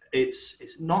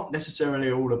it's not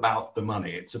necessarily all about the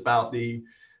money. It's about the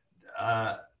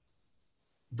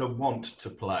want to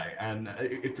play. And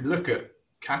if you look at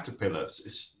Caterpillars,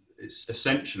 it's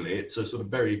essentially, it's a sort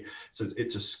of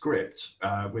it's a script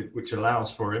which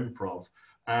allows for improv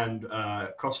and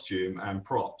costume and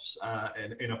props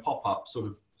in a pop-up sort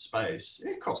of space.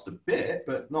 It costs a bit,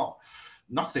 but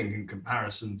nothing in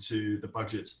comparison to the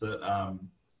budgets that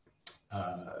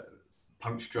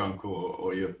Punch Drunk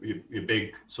or your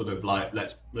big sort of like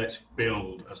let's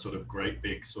build a sort of great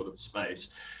big sort of space.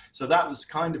 So that was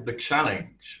kind of the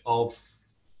challenge of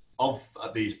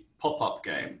these pop-up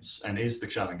games, and is the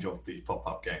challenge of these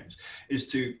pop-up games,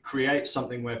 is to create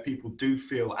something where people do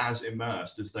feel as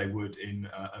immersed as they would in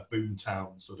a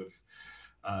boomtown sort of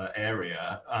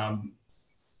area,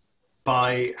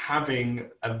 by having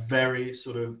a very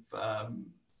sort of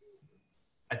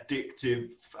addictive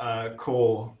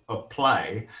core of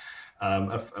play,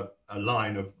 a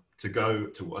line of to go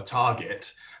to a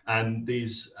target, and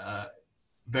these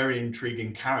very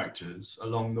intriguing characters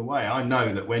along the way. I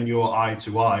know that when you're eye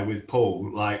to eye with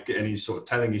Paul, like, and he's sort of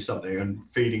telling you something and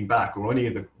feeding back, or any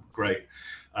of the great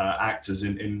actors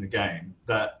in the game,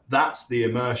 that's the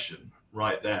immersion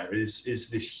right there, is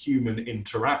this human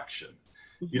interaction.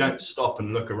 You don't stop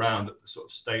and look around at the sort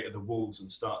of state of the walls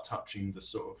and start touching the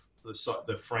sort of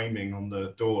the framing on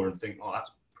the door and think, oh,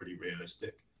 that's pretty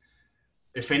realistic.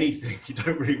 If anything, you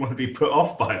don't really want to be put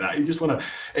off by that. You just want to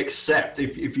accept,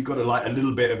 if you've got a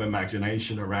little bit of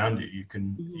imagination around you, you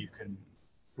can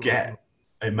get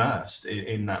immersed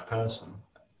in that person.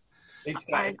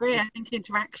 I agree. I think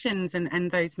interactions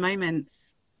and those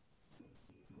moments,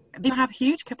 people have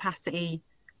huge capacity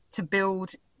to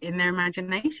build in their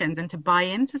imaginations and to buy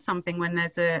into something when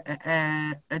there's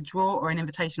a draw or an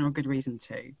invitation or a good reason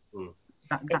to.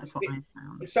 That's what I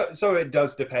found. So it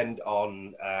does depend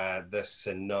on the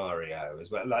scenario as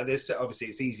well. Like this, obviously,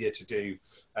 it's easier to do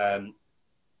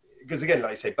because, again,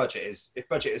 like you say, if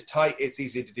budget is tight, it's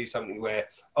easier to do something where,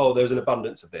 oh, there's an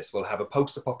abundance of this. We'll have a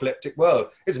post-apocalyptic world.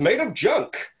 It's made of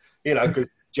junk, because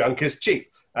junk is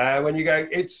cheap. When you go,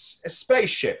 it's a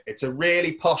spaceship. It's a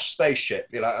really posh spaceship.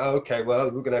 You're like, oh, okay, well,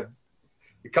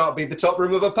 it can't be the top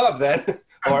room of a pub then.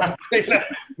 Or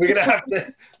we're gonna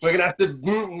have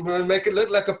to make it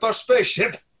look like a posh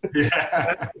spaceship.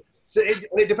 Yeah. So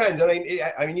it depends. I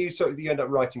mean, you end up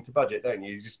writing to budget, don't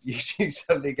you? You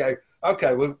suddenly go,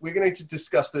 okay, well, we're going to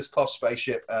discuss this posh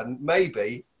spaceship, and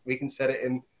maybe we can set it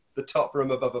in the top room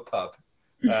above a pub.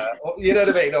 Or, you know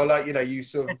what I mean? Or you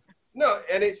sort of no,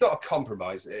 and it's not a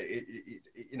compromise.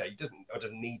 It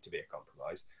doesn't need to be a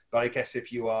compromise. But I guess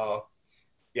if you're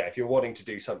wanting to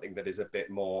do something that is a bit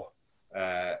more.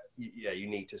 You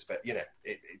need to spend,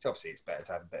 it's obviously it's better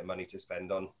to have a bit of money to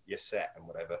spend on your set and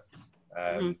whatever.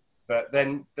 But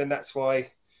then that's why,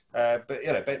 but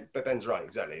Ben's right,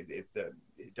 exactly.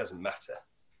 It doesn't matter.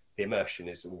 The immersion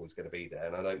is always going to be there.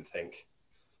 And I don't think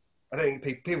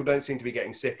people don't seem to be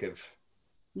getting sick of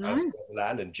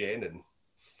land and gin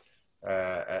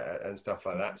and stuff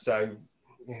like that. So,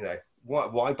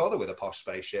 why bother with a posh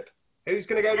spaceship? Who's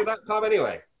going to go to that pub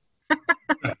anyway?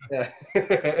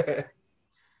 Yeah.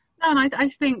 No, and I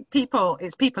think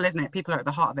it's people, isn't it? People are at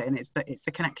the heart of it, and it's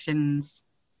the connections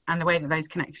and the way that those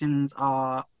connections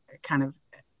are kind of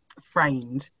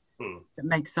framed that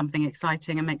makes something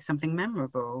exciting and makes something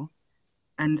memorable.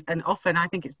 And often I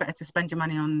think it's better to spend your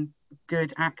money on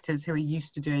good actors who are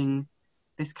used to doing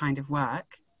this kind of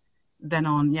work than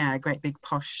on a great big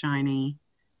posh shiny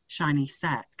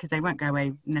set, because they won't go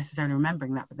away necessarily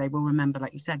remembering that, but they will remember,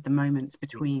 like you said, the moments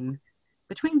between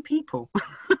people.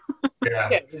 Yeah.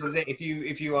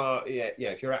 If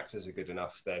your actors are good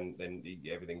enough, then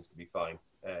everything's gonna be fine.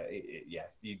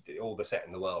 All the set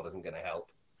in the world isn't going to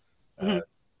help,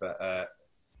 but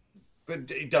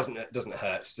it doesn't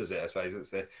hurt, does it? I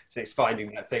suppose it's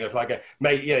finding that thing of like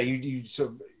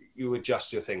you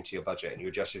adjust your thing to your budget and you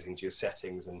adjust your thing to your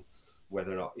settings, and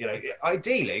whether or not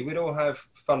ideally we'd all have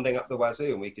funding up the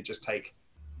wazoo and we could just take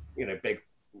big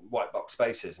white box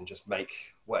spaces and just make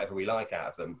whatever we like out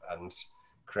of them and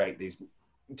create these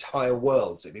entire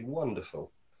worlds. It'd be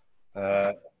wonderful.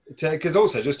 Because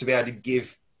also just to be able to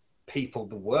give people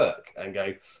the work and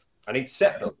go, I need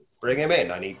set builders, bring them in.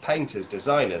 I need painters,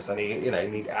 designers. I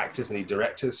need actors, I need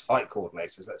directors, fight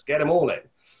coordinators. Let's get them all in,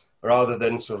 rather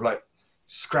than sort of like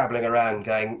scrabbling around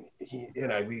going, you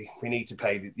know, we need to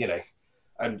pay the, you know,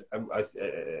 and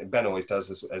Ben always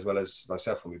does as well as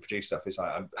myself when we produce stuff, is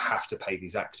like, I have to pay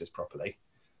these actors properly,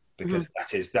 because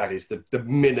that is the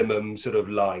minimum sort of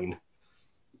line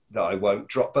that I won't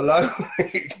drop below.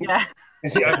 Yeah.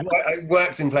 See, I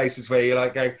worked in places where you're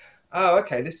like going, oh,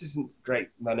 okay, this isn't great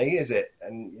money, is it?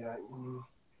 And you're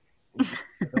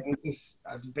like,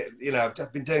 you know,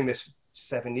 I've been doing this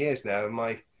 7 years now. Am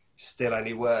I still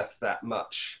only worth that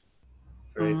much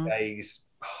for a day's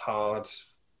hard,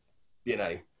 you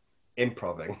know,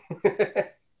 improving?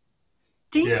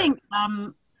 Do you think,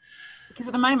 because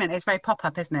at the moment it's very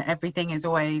pop-up, isn't it? Everything is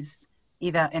always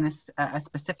either in a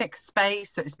specific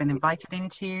space that has been invited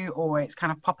into, or it's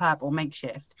kind of pop-up or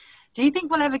makeshift. Do you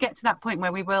think we'll ever get to that point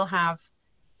where we will have,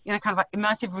 you know, kind of like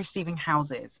immersive receiving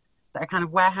houses that are kind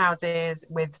of warehouses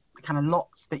with kind of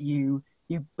lots that you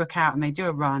book out and they do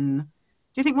a run?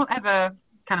 Do you think we'll ever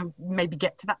kind of maybe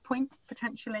get to that point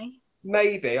potentially?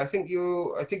 Maybe. I think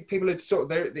people had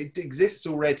sort of, it exists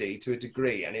already to a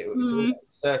degree, and it's all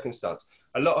circumstance.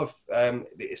 A lot of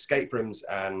the escape rooms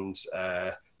and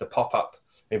the pop-up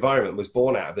environment was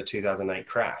born out of the 2008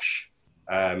 crash.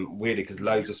 Weirdly, because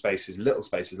loads of spaces, little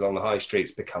spaces along the high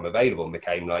streets become available and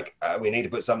became like, we need to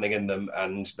put something in them,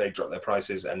 and they dropped their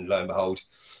prices, and lo and behold,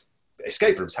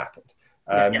 escape rooms happened.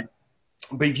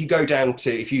 But if you go down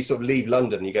to, if you sort of leave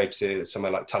London, you go to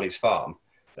somewhere like Tully's Farm,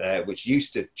 which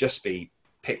used to just be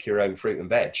pick your own fruit and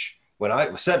veg.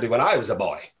 Certainly when I was a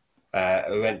boy,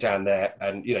 we went down there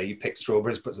and, you know, you pick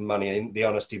strawberries, put some money in the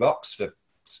honesty box for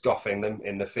scoffing them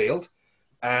in the field.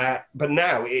 But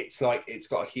now it's like, it's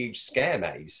got a huge scare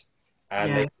maze,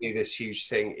 and they do this huge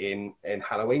thing in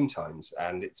Halloween times.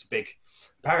 And it's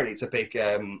apparently it's a big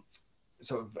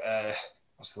sort of,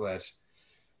 what's the word?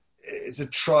 It's a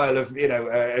trial of, you know,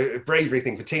 a bravery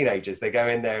thing for teenagers. They go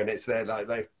in there and it's their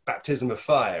like baptism of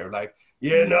fire. Like,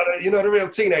 you're not a real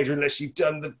teenager unless you've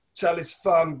done the Tully's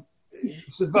Farm,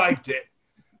 survived it.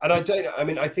 And I don't know. I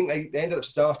mean, I think they ended up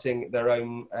starting their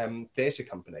own theatre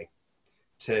company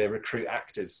to recruit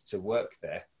actors to work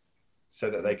there,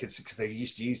 so that they could, because they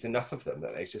used to use enough of them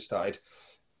that they just started.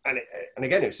 And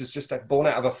again, it was just born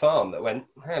out of a farm that went,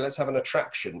 hey, let's have an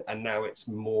attraction. And now it's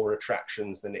more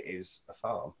attractions than it is a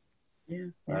farm.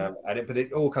 But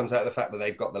it all comes out of the fact that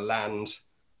they've got the land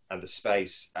and the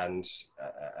space, and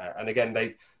again,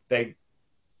 they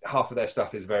half of their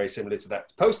stuff is very similar to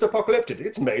that. Post-apocalyptic,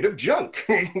 it's made of junk.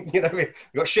 You know what I mean?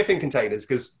 You've got shipping containers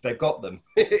because they've got them.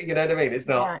 You know what I mean? It's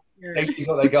not, they use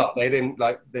what they got. They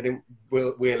didn't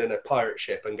wheel in a pirate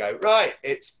ship and go, right,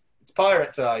 it's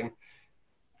pirate time.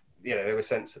 You know, they were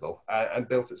sensible and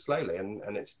built it slowly,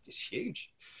 and it's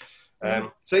huge.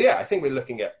 So yeah, I think we're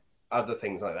looking at other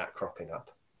things like that cropping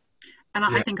up. And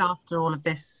I think after all of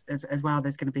this as well,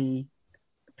 there's going to be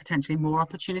potentially more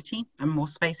opportunity and more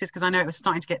spaces, because I know it was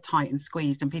starting to get tight and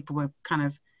squeezed, and people were kind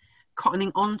of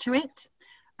cottoning onto it,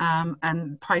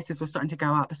 and prices were starting to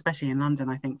go up, especially in London,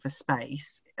 I think, for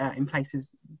space in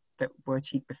places that were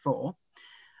cheap before.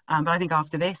 But I think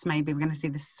after this, maybe we're going to see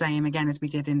the same again as we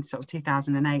did in sort of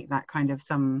 2008, that kind of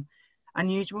some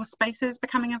unusual spaces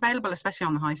becoming available, especially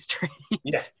on the high street.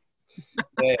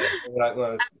 Like,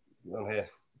 well, on here.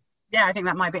 Yeah, I think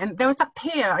that might be. And there was that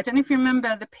pier, I don't know if you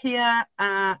remember the pier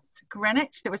at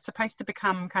Greenwich that was supposed to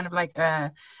become kind of like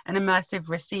an immersive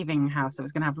receiving house that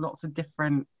was going to have lots of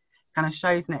different kind of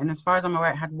shows in it. And as far as I'm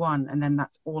aware, it had one, and then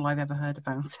that's all I've ever heard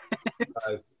about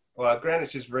it. Well,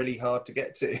 Greenwich is really hard to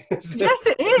get to. Yes,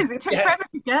 it is. It took forever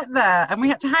to get there, and we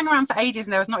had to hang around for ages,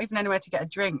 and there was not even anywhere to get a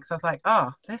drink. So I was like,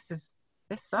 oh, this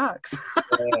sucks.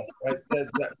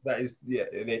 That is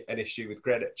an issue with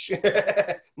Greenwich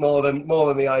more than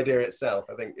the idea itself.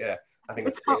 I think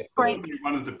it's great.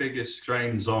 One of the biggest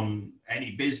strains on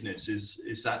any business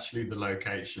is actually the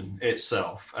location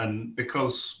itself, and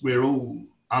because we're all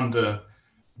under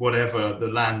whatever the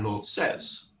landlord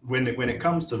says when it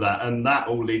comes to that, and that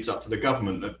all leads up to the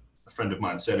government. A friend of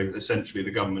mine said essentially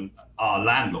the government are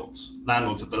landlords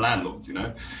of the landlords, you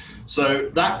know. So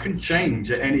that can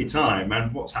change at any time.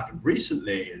 And what's happened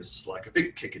recently is like a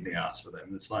big kick in the ass for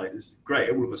them. It's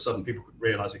great. All of a sudden people could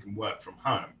realize they can work from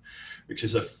home, which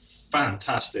is a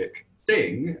fantastic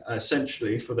thing,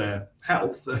 essentially, for their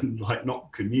health, and like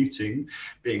not commuting,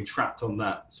 being trapped on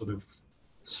that sort of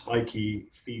spiky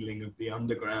feeling of the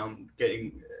underground.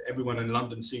 Everyone in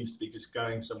London seems to be just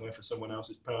going somewhere for someone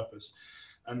else's purpose.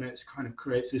 And it's kind of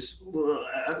creates this,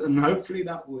 and hopefully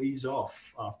that will ease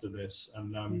off after this.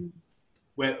 And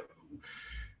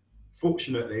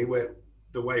fortunately,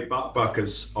 the way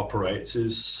Buckers operates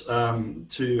is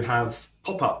to have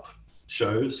pop-up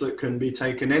shows that can be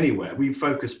taken anywhere. We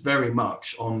focus very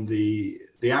much on the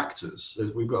the actors.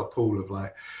 We've got a pool of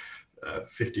like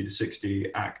 50 to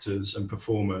 60 actors and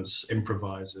performers,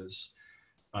 improvisers,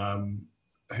 who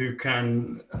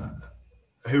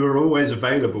are always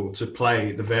available to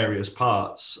play the various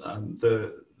parts.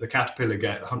 The Caterpillar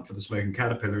Hunt for the Smoking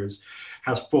Caterpillar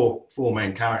has four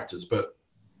main characters, but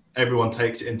everyone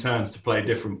takes it in turns to play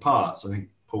different parts. I think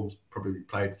Paul's probably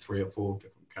played 3 or 4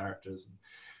 different characters.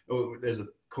 There's a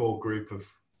core group of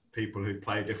people who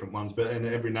play different ones, but then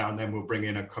every now and then we'll bring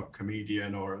in a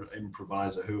comedian or an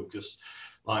improviser who will just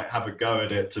like have a go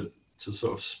at it to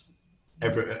sort of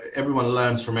everyone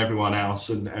learns from everyone else,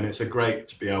 and it's a great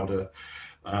to be able to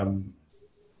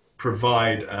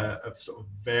provide a sort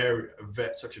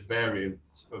of such a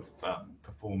variance of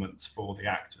performance for the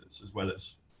actors, as well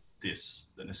as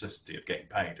the necessity of getting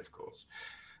paid, of course.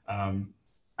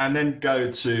 And then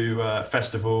go to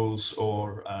festivals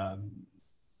or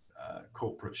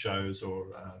corporate shows or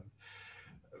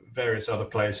various other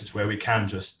places where we can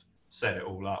just set it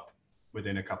all up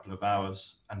within a couple of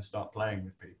hours and start playing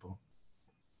with people.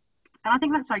 And I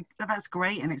think that's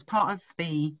great, and it's part of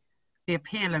the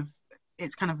appeal of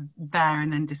it's kind of there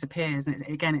and then disappears, and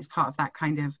it's part of that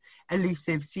kind of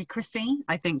elusive secrecy,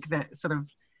 I think, that sort of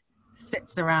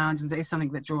sits around and is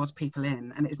something that draws people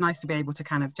in. And it's nice to be able to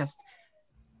kind of just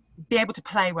be able to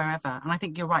play wherever. And I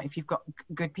think you're right, if you've got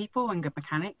good people and good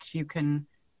mechanics, you can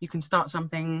start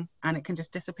something and it can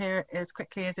just disappear as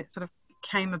quickly as it sort of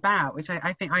came about, which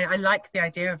I think I like the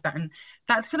idea of that. And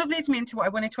that sort of leads me into what I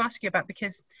wanted to ask you about,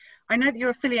 because I know that you're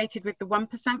affiliated with the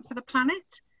 1% for the Planet.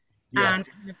 Yeah. And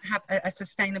you have a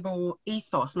sustainable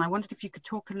ethos, and I wondered if you could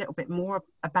talk a little bit more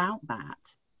about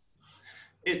that.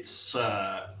 It's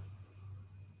I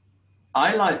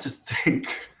like to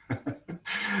think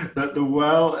that the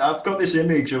world, I've got this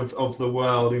image of the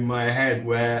world in my head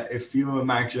where, if you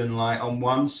imagine, like, on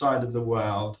one side of the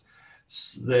world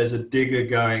there's a digger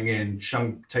going in,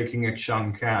 taking a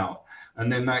chunk out, and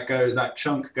then that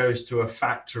chunk goes to a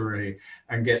factory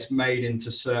and gets made into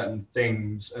certain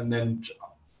things, and then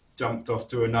dumped off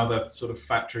to another sort of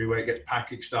factory where it gets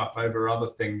packaged up over other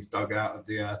things dug out of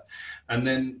the earth, and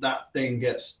then that thing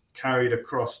gets carried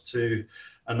across to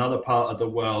another part of the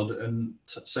world and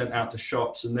sent out to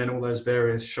shops, and then all those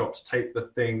various shops take the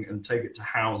thing and take it to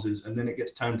houses, and then it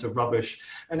gets turned to rubbish,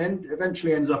 and then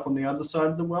eventually ends up on the other side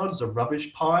of the world as a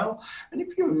rubbish pile. And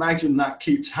if you imagine that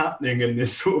keeps happening, and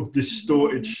this sort of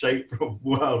distorted shape of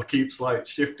world keeps like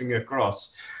shifting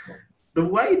across, the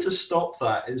way to stop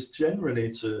that is generally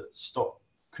to stop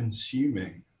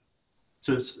consuming,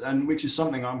 and which is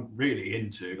something I'm really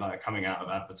into, like coming out of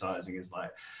advertising, is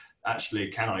like, actually,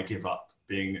 can I give up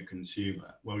being a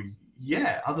consumer? Well,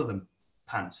 yeah, other than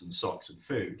pants and socks and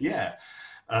food, yeah.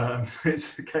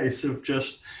 It's a case of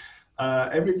just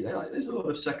there's a lot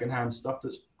of secondhand stuff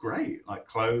that's great, like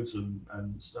clothes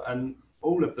and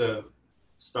all of the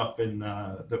stuff in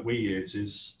that we use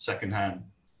is secondhand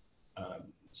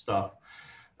stuff,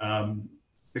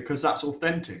 because that's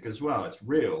authentic as well. It's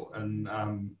real, and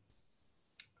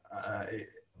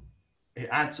it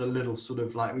adds a little sort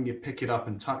of, like, when you pick it up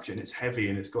and touch it, and it's heavy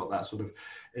and it's got that sort of,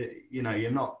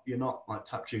 you're not like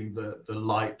touching the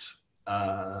light,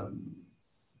 I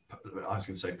was going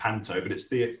to say panto, but it's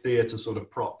theatre sort of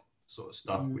prop sort of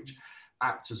stuff, which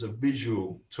acts as a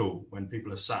visual tool when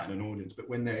people are sat in an audience, but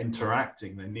when they're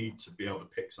interacting, they need to be able to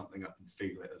pick something up and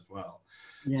feel it as well.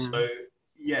 Yeah. So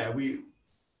yeah,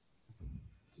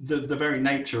 the very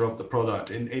nature of the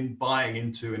product in buying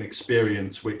into an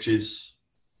experience which is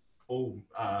all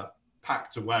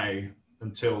packed away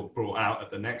until brought out at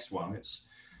the next one, there's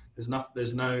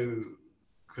no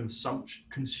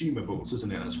consumables,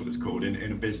 isn't it? That's what it's called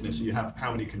in a business. You have,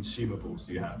 how many consumables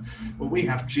do you have? Well, we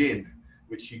have gin,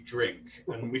 which you drink,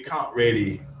 and we can't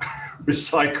really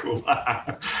recycle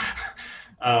that.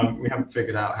 We haven't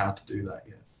figured out how to do that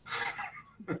yet.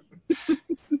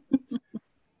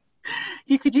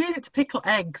 You could use it to pickle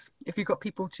eggs if you've got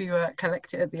people to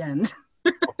collect it at the end.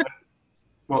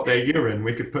 What, their urine?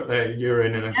 We could put their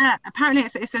urine in a... Yeah, apparently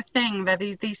it's a thing. There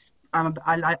these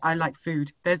I like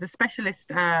food. There's a specialist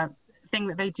thing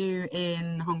that they do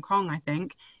in Hong Kong, I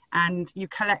think, and you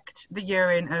collect the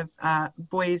urine of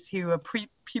boys who are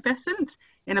prepubescent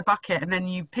in a bucket, and then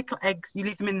you pickle eggs. You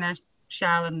leave them in their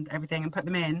shell and everything, and put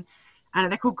them in, and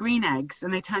they're called green eggs,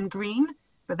 and they turn green.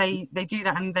 But they do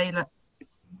that, and they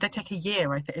take a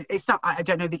year. I think it's not. I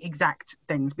don't know the exact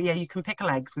things, but yeah, you can pickle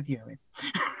eggs with urine.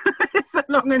 It's the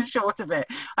long and short of it.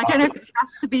 I don't know if it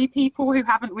has to be people who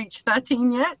haven't reached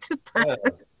 13 yet. But...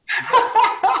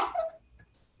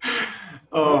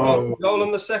 Goal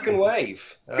on the second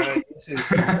wave. I've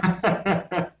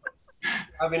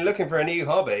been looking for a new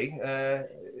hobby. There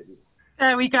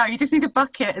There we go. You just need a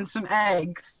bucket and some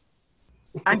eggs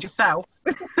and yourself.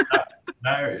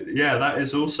 Yeah, that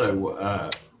is also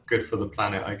good for the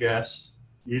planet, I guess.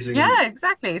 Yeah,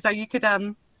 exactly. So you could, I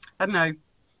don't know,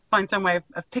 find some way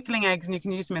of pickling eggs, and you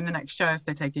can use them in the next show if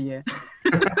they take a year.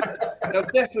 It'll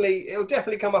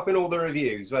definitely come up in all the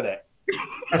reviews, won't it?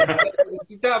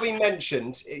 That'll be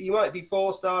mentioned. You might be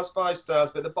 4 stars, 5 stars,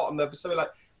 but at the bottom there'll be something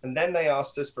like, and then they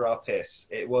asked us for our piss.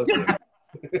 It was good.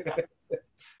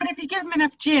 But if you give them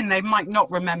enough gin, they might not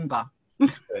remember.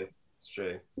 It's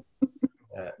true.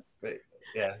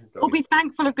 Yeah. Or be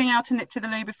thankful of being able to nip to the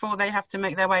loo before they have to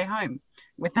make their way home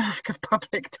with the lack of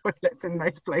public toilets in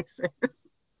those places.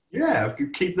 Yeah,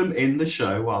 keep them in the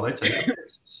show while they take a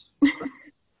piss.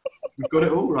 We've got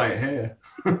it all right here.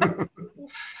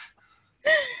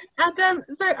 And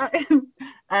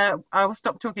I will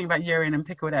stop talking about urine and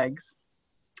pickled eggs.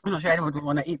 I'm not sure anyone would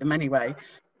want to eat them anyway.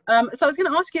 So I was going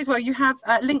to ask you as well, you have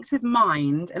links with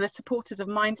Mind and are supporters of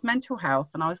Mind's mental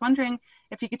health. And I was wondering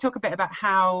if you could talk a bit about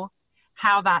how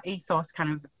that ethos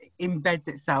kind of embeds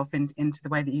itself into the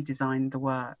way that you design the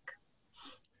work.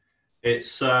 It's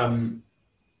so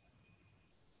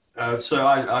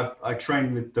I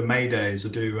train with the Maydays. I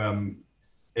do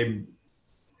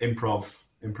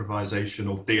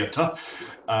improvisational theatre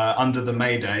under the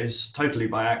Maydays, totally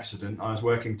by accident. I was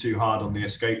working too hard on the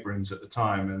escape rooms at the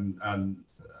time and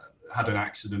had an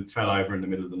accident, fell over in the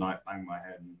middle of the night, banged my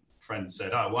head. And a friend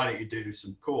said, "Oh, why don't you do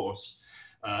some course?"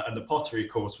 And the pottery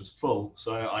course was full,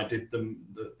 so I did the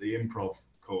improv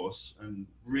course and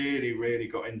really, really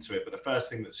got into it. But the first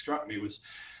thing that struck me was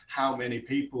how many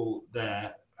people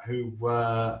there who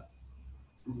were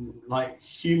like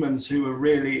humans who were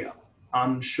really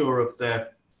unsure of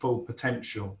their full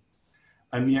potential,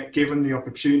 and yet given the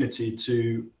opportunity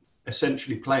to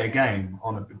essentially play a game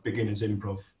on a beginner's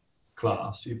improv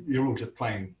class, you're all just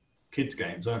playing kids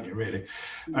games, aren't you, really?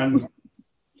 And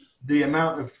the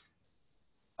amount of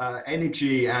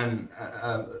energy and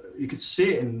you could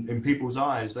see it in people's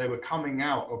eyes. They were coming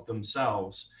out of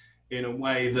themselves in a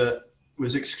way that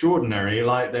was extraordinary.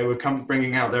 Like they were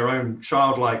bringing out their own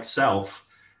childlike self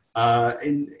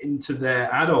into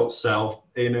their adult self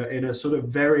in a sort of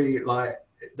very, like,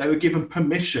 they were given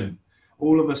permission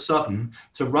all of a sudden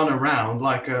to run around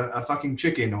like a fucking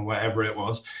chicken or whatever it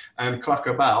was and cluck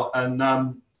about. And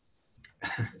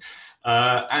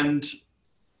and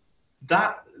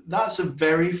that's a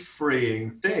very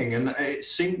freeing thing. And it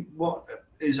seemed, what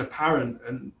is apparent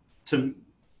and to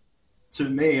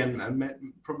me and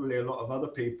probably a lot of other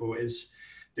people, is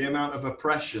the amount of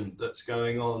oppression that's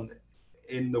going on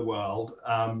in the world,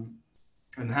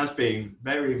 and has been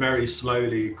very, very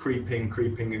slowly creeping.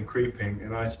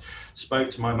 And I spoke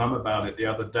to my mum about it the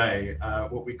other day,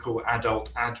 what we call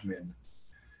adult admin.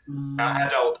 Now,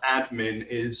 adult admin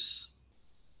is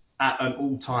at an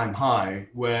all-time high,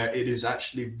 where it is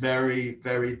actually very,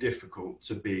 very difficult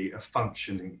to be a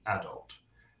functioning adult.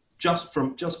 Just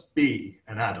be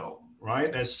an adult,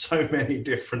 right? There's so many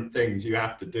different things you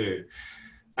have to do.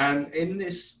 And in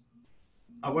this,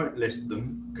 I won't list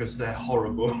them because they're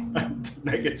horrible and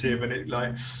negative, and it,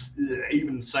 like,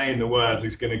 even saying the words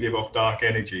is going to give off dark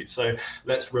energy. So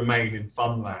let's remain in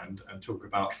fun land and talk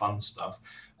about fun stuff.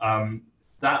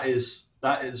 That is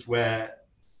where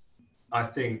I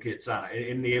think it's at,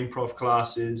 in the improv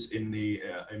classes, in the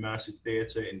immersive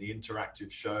theatre, in the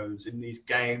interactive shows, in these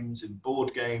games, in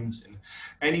board games, in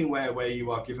anywhere where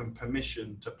you are given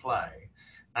permission to play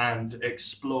and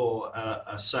explore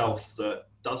a self that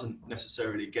doesn't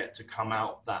necessarily get to come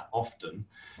out that often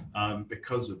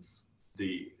because of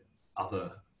the other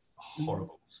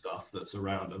horrible stuff that's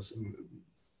around us, and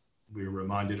we're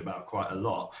reminded about quite a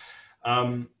lot.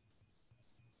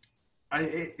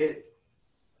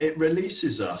 It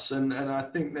releases us, and I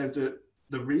think there's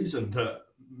the reason that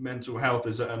mental health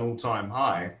is at an all-time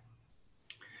high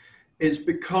is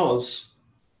because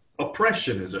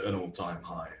oppression is at an all-time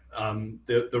high.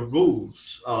 The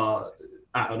rules are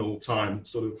at an all-time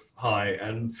sort of high,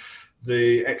 and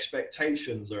the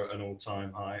expectations are at an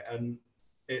all-time high. And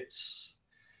it's,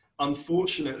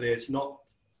 unfortunately, it's not,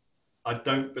 I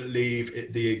don't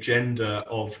believe the agenda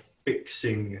of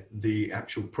fixing the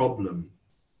actual problem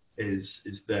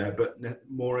is there, but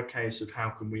more a case of how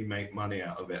can we make money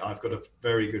out of it. I've got a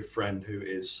very good friend who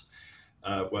is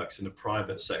works in the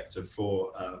private sector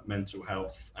for mental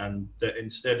health, and that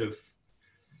instead of,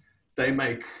 they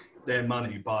make their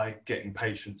money by getting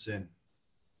patients in.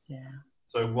 Yeah.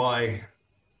 So why,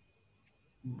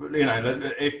 you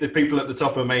know, if the people at the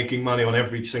top are making money on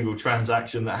every single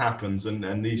transaction that happens,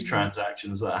 and these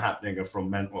transactions that are happening are from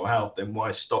mental health, then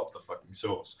why stop the fucking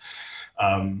source?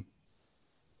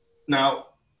 Now,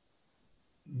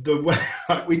 the way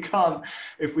like, we can't,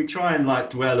 if we try and like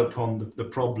dwell upon the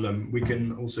problem, we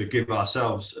can also give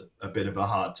ourselves a bit of a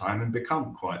hard time and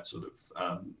become quite sort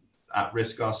of at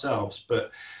risk ourselves.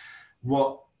 But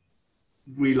what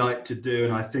we like to do,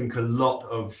 and I think a lot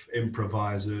of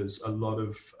improvisers, a lot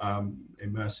of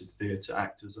immersive theatre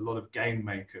actors, a lot of game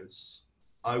makers,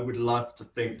 I would love to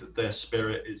think that their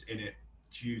spirit is in it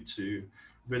due to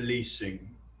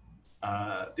releasing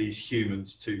these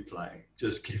humans to play,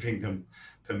 just giving them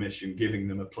permission, giving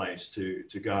them a place to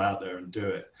go out there and do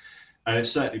it. And it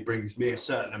certainly brings me a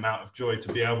certain amount of joy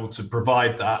to be able to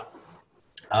provide that.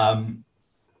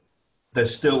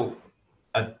 There's still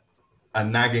a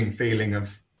nagging feeling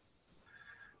of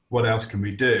what else can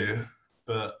we do,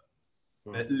 but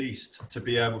at least to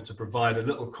be able to provide a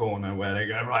little corner where they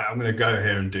go, right, I'm going to go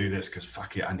here and do this because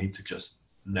fuck it, I need to just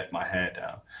let my hair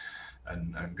down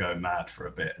and go mad for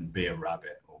a bit and be a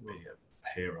rabbit or be a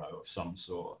hero of some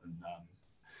sort. And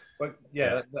well,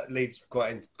 yeah, that leads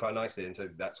quite nicely into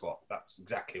that's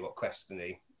exactly what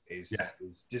Questony is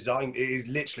designed. It is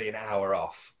literally an hour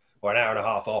off or an hour and a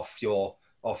half off your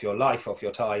life, off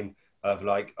your time. Of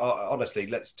like, oh, honestly,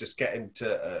 let's just get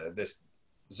into this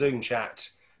Zoom chat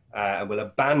and we'll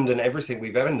abandon everything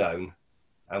we've ever known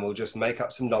and we'll just make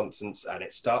up some nonsense. And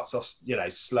it starts off,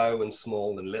 slow and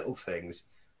small and little things.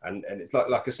 And it's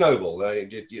like a snowball.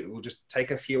 We'll just take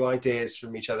a few ideas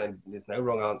from each other and there's no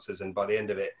wrong answers. And by the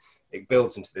end of it, it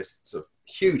builds into this sort of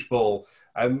huge ball.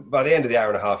 And by the end of the hour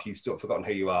and a half, you've sort of forgotten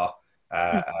who you are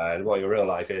and what your real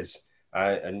life is.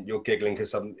 And you're giggling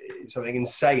because something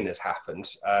insane has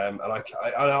happened. And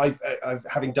I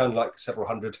having done like several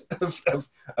hundred of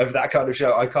that kind of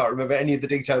show, I can't remember any of the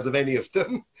details of any of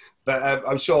them. But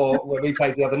I'm sure when we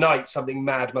played the other night, something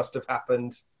mad must have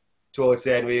happened towards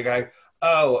the end where you're going,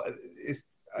 oh,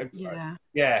 we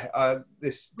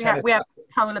have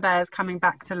polar bears coming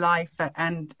back to life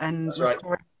and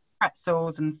restoring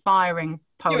pretzels and firing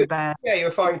polar bears. Yeah, you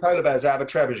were firing polar bears out of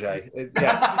a trebuchet.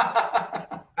 Yeah.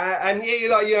 And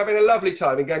you're having a lovely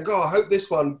time and going, God, I hope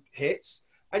this one hits.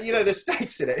 And there's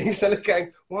stakes in it. And you're suddenly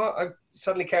going, well, I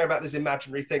suddenly care about this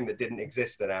imaginary thing that didn't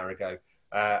exist an hour ago.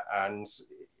 And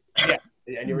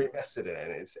you're invested in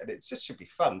it. And it just should be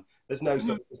fun. There's no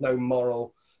there's no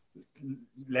moral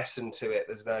lesson to it.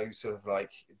 There's no sort of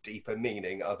like deeper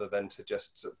meaning other than to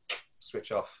just sort of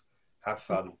switch off, have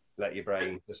fun, let your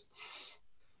brain just.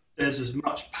 There's as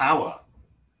much power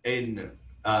in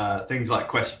things like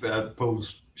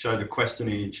Paul's show, the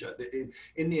Questony,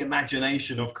 in the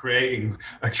imagination of creating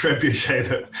a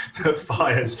trebuchet that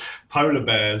fires polar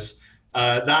bears.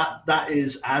 That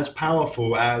is as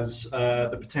powerful as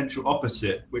the potential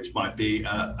opposite, which might be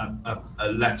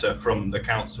a letter from the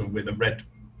council with a red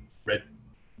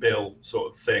bill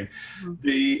sort of thing.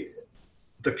 The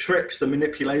tricks, the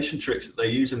manipulation tricks that they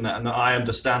use in that, and I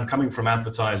understand coming from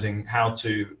advertising how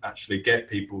to actually get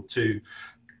people to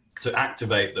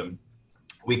activate them.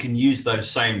 We can use those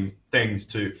same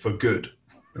things for good,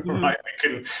 right?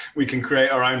 We can create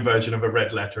our own version of a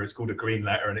red letter. It's called a green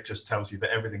letter, and it just tells you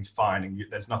that everything's fine and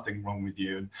there's nothing wrong with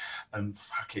you, and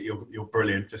fuck it, you're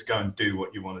brilliant. Just go and do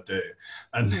what you want to do.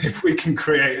 And if we can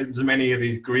create as many of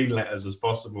these green letters as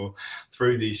possible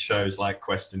through these shows like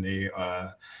Questony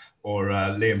or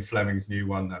Liam Fleming's new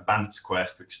one, Bant's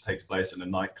Quest, which takes place in a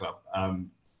nightclub.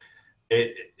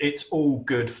 It's all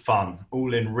good fun,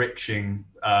 all enriching,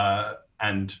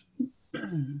 and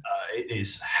it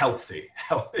is healthy.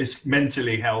 It's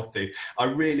mentally healthy. I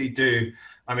really do.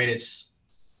 I mean,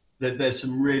 there's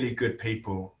some really good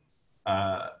people,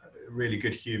 really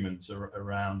good humans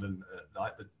around, and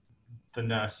like the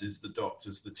nurses, the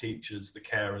doctors, the teachers, the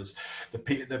carers,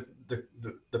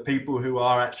 the people who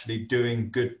are actually doing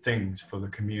good things for the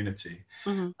community.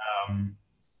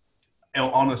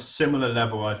 On a similar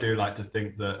level, I do like to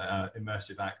think that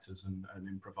immersive actors and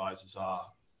improvisers are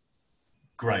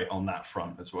great on that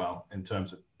front as well, in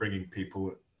terms of bringing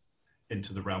people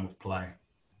into the realm of play.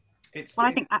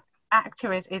 I think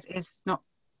actor is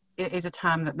a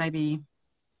term that maybe,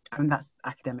 I mean, that's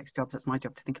academics' jobs. That's my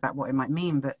job to think about what it might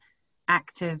mean. But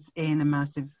actors in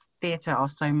immersive theatre are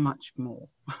so much more,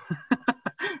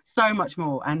 so much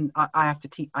more. And I have to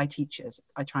teach. I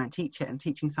try and teach it, and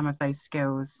teaching some of those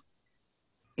skills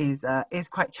is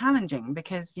quite challenging,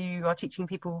 because you are teaching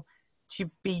people to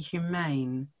be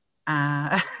humane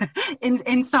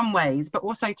in some ways, but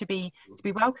also to be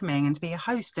welcoming and to be a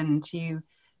host, and to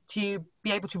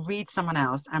be able to read someone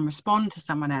else and respond to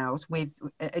someone else with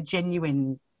a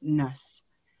genuineness.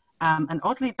 And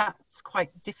oddly, that's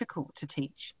quite difficult to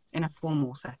teach in a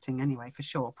formal setting anyway, for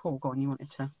sure. Paul, go on, you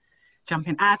wanted to jump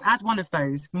in as one of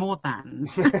those more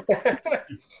thans.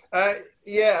 It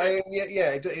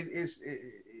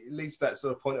leads to that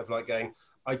sort of point of like going,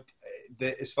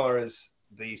 as far as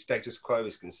the status quo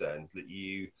is concerned, that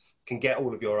you can get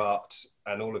all of your art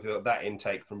and all of that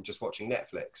intake from just watching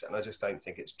Netflix, and I just don't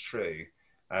think it's true.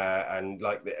 And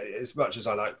like, as much as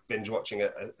I like binge watching a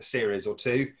series or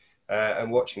two,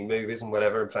 and watching movies and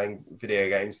whatever and playing video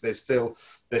games, there's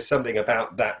something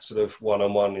about that sort of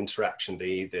one-on-one interaction,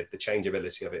 the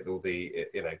changeability of it, or the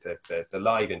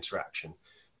live interaction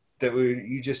that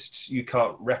you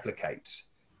can't replicate.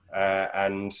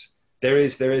 And there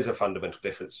is a fundamental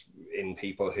difference in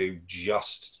people who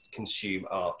just consume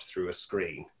art through a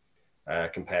screen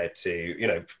compared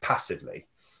to passively,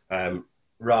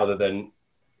 rather than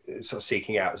sort of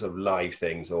seeking out sort of live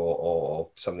things or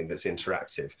something that's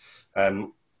interactive.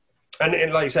 And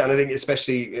like you said, and I think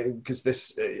especially because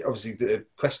this, obviously the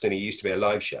Questioning used to be a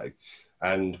live show,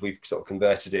 and we've sort of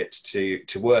converted it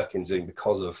to work in Zoom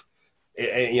because of,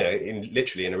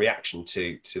 literally in a reaction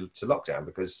to lockdown,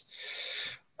 because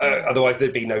otherwise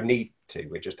there'd be no need to.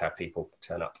 We'd just have people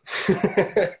turn up.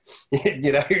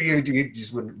 You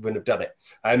just wouldn't have done it.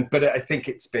 But I think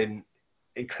it's been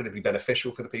incredibly beneficial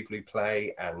for the people who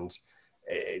play, and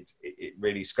it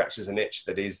really scratches an itch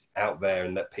that is out there,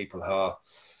 and that people are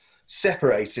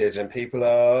separated, and people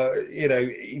are,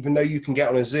 even though you can get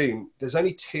on a Zoom, there's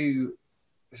only two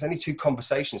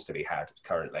conversations to be had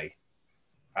currently,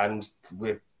 and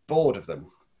we're bored of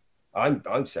them.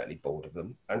 I'm certainly bored of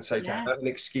them, and so to have an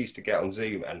excuse to get on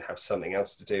Zoom and have something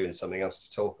else to do and something else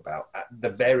to talk about, at the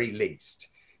very least,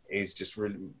 is just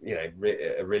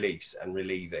a release and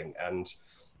relieving. And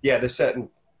there's certain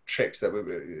tricks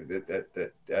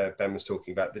that Ben was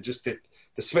talking about, that just the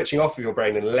switching off of your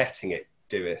brain and letting it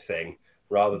do a thing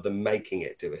rather than making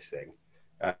it do a thing.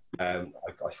 I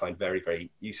find very,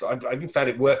 very useful. I've even found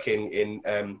it working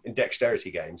in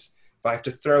dexterity games. If I have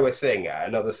to throw a thing at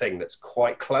another thing that's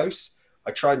quite close,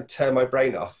 I try and turn my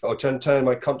brain off, or turn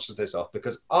my consciousness off,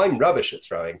 because I'm rubbish at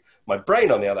throwing. My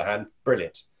brain, on the other hand,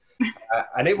 brilliant.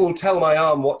 And it will tell my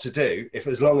arm what to do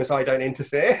as long as I don't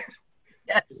interfere.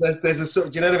 Yes. There's a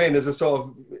sort, do you know what I mean? There's a sort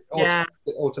of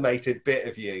automated bit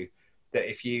of you that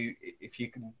if you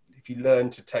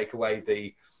learn to take away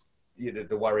the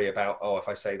worry about, if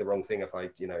I say the wrong thing, if I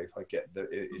get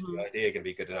is the idea going to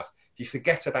be good enough? If you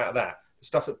forget about that, the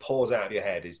stuff that pours out of your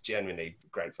head is genuinely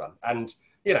great fun. And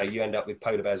you end up with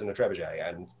polar bears and a trebuchet.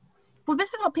 And well,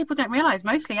 this is what people don't realise.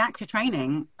 Mostly actor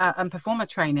training and performer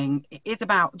training is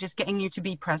about just getting you to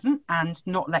be present and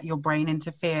not let your brain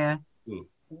interfere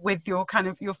with your kind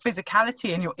of your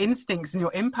physicality and your instincts and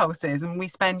your impulses. And we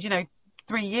spend,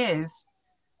 3 years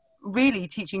really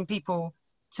teaching people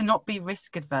to not be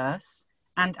risk adverse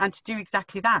and to do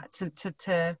exactly that,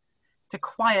 to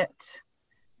quiet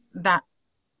that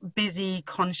busy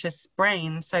conscious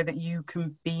brain so that you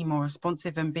can be more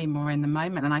responsive and be more in the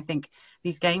moment. And I think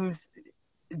these games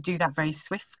do that very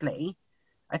swiftly.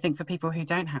 I think for people who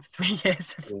don't have 3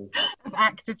 years of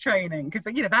actor training, because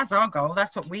that's our goal,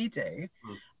 that's what we do.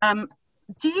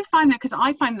 Do you find that, because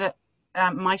I find that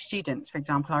my students, for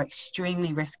example, are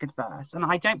extremely risk adverse, and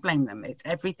I don't blame them. It's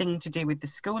everything to do with the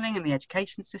schooling and the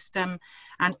education system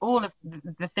and all of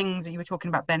the things that you were talking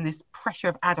about, Ben. This pressure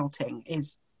of adulting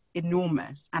is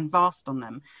enormous and vast on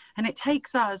them, and it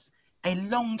takes us a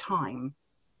long time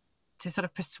to sort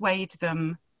of persuade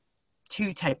them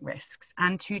to take risks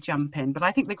and to jump in. But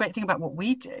I think the great thing about what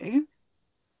we do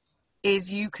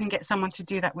is you can get someone to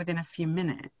do that within a few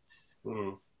minutes.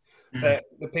 The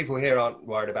people here aren't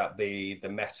worried about the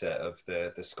meta of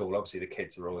the school. Obviously the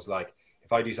kids are always like,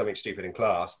 if I do something stupid in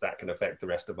class, that can affect the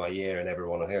rest of my year and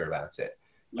everyone will hear about it.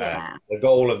 The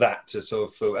goal of that to sort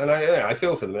of feel, and I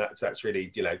feel for them, that's really,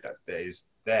 that is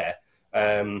there.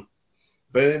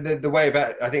 But the way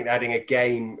about, I think adding a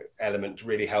game element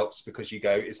really helps, because you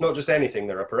go, it's not just anything,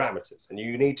 there are parameters, and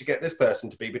you need to get this person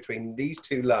to be between these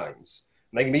two lines.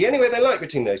 And they can be anywhere they like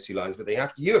between those two lines, but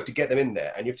you have to get them in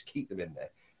there, and you have to keep them in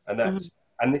there. And that's,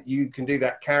 and that you can do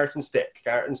that carrot and stick,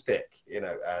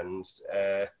 and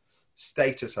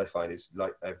status, I find, is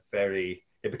like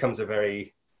it becomes a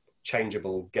very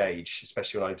changeable gauge,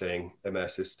 especially when I'm doing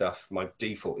immersive stuff. My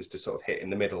default is to sort of hit in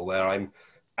the middle, where I'm,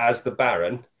 as the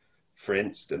Baron, for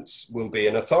instance, will be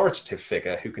an authoritative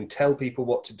figure who can tell people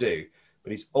what to do,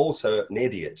 but he's also an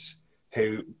idiot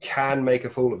who can make a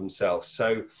fool of himself.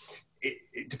 So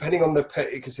depending on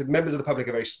because the members of the public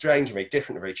are very strange and very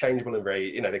different and very changeable and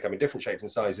very, they come in different shapes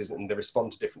and sizes and they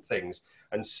respond to different things.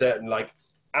 And certain like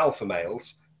alpha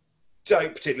males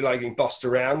don't particularly like being bossed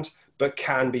around, but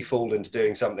can be fooled into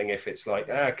doing something if it's like,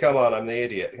 come on, I'm the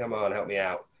idiot. Come on, help me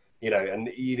out. And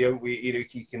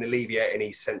you can alleviate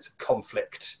any sense of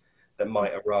conflict that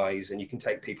might arise, and you can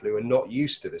take people who are not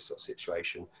used to this sort of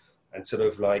situation and sort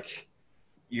of like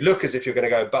you look as if you're going to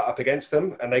go butt up against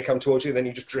them, and they come towards you, then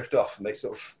you just drift off, and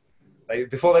they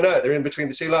before they know it, they're in between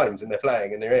the two lines and they're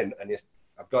playing and they're in, and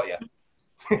I've got you.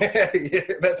 Yeah,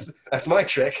 that's my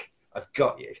trick. I've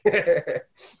got you.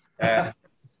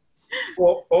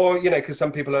 Or you know, because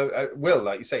some people will,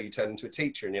 like you say, you turn into a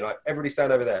teacher and you're like, everybody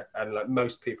stand over there, and like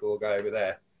most people will go over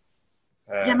there.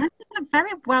 Yeah, most people are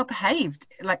very well behaved,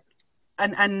 like,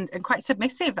 and quite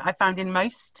submissive. I found in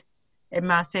most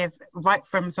immersive, right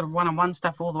from sort of one-on-one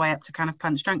stuff all the way up to kind of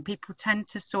Punch Drunk, people tend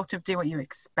to sort of do what you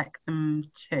expect them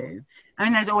to. I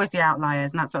mean, there's always the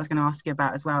outliers, and that's what I was going to ask you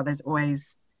about as well. There's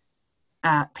always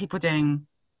people doing,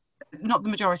 not the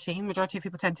majority. Majority of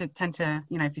people tend to,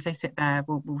 you know, if you say sit there,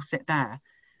 we'll sit there.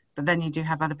 But then you do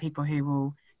have other people who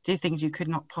will do things you could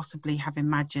not possibly have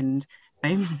imagined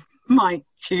they might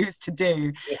choose to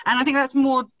do. Yeah. And I think that's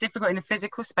more difficult in a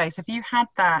physical space. Have you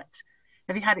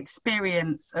had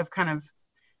experience of kind of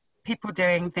people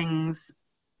doing things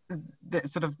that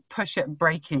sort of push at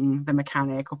breaking the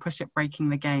mechanic or push at breaking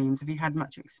the games? Have you had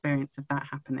much experience of that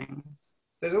happening?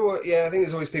 I think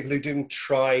there's always people who do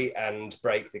try and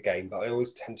break the game, but I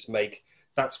always tend to make,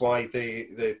 that's why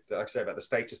the like I say about the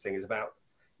status thing is about,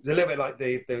 it's a little bit like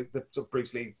the sort of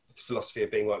Bruce Lee philosophy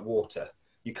of being like water.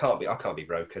 I can't be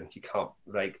broken. You can't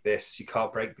break this. You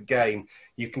can't break the game.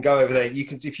 You can go over there. You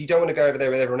can, if you don't want to go over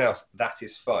there with everyone else, that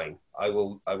is fine. I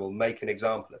will make an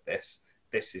example of this.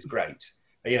 This is great.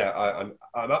 You know,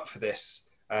 I'm up for this.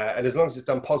 And as long as it's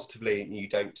done positively and you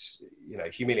don't, you know,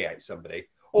 humiliate somebody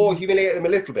or humiliate them a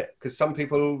little bit, because some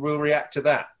people will react to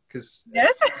that. Because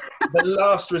yes. the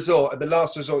last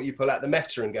resort you pull out the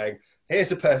meta and going,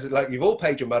 here's a person, like you've all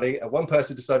paid your money and one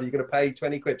person decided you're going to pay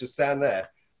 20 quid to stand there.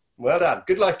 Well done.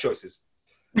 Good life choices.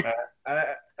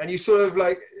 And you sort of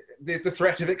like the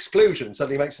threat of exclusion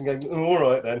suddenly makes them go, oh, all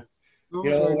right then.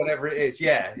 You know, whatever it is.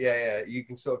 Yeah. You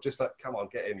can sort of just like, come on,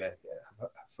 get in there. Yeah, have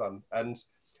fun. And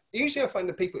usually I find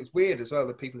the people, it's weird as well,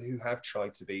 the people who have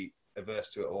tried to be averse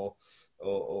to it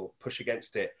or push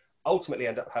against it ultimately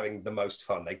end up having the most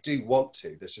fun. They do want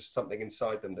to. There's just something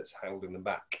inside them that's holding them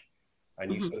back.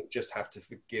 And you sort of just have to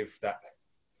forgive that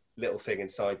little thing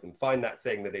inside them. Find that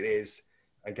thing that it is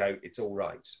and go, it's all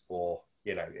right. Or,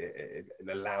 you know,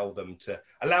 allow them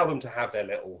to have their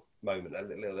little moment,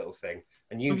 a little thing.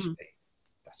 And usually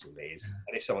that's all it is.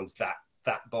 And if someone's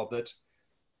that bothered,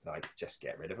 like, just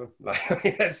get rid of them. Like,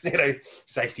 it's, you know,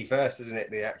 safety first, isn't it?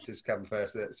 The actors come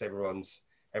first. That's everyone's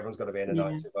got to be in a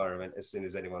nice environment as soon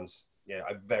as anyone's, you know,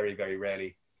 I very, very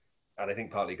rarely, and I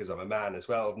think partly because I'm a man as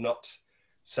well, have not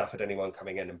suffered anyone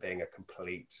coming in and being a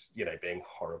complete, you know, being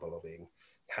horrible or being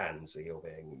handsy or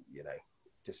being, you know,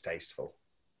 distasteful.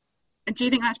 And do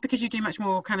you think that's because you do much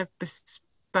more kind of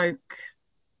bespoke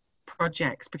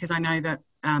projects? Because I know that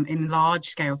in large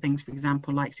scale things, for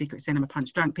example, like Secret Cinema,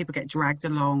 Punch Drunk, people get dragged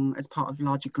along as part of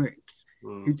larger groups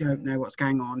who don't know what's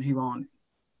going on, who aren't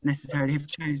necessarily have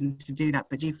chosen to do that.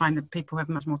 But do you find that people have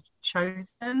much more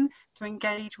chosen to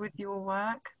engage with your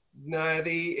work? No,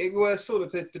 it was sort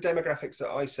of the demographics that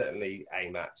I certainly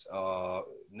aim at are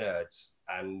nerds,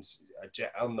 and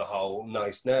on the whole,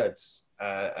 nice nerds,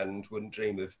 and wouldn't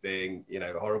dream of being, you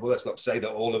know, horrible. That's not to say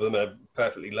that all of them are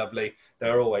perfectly lovely.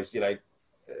 There are always, you know,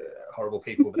 horrible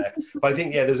people there. But I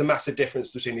think, yeah, there's a massive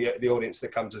difference between the audience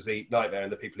that comes to see Nightmare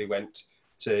and the people who went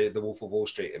to the Wolf of Wall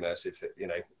Street immersive, you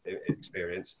know,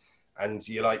 experience. And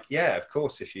you're like, yeah, of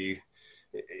course, if you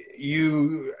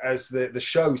as the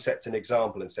show sets an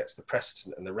example and sets the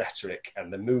precedent and the rhetoric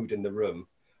and the mood in the room,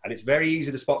 and it's very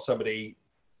easy to spot somebody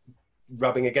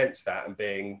rubbing against that and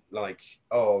being like,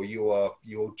 oh, you're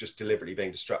just deliberately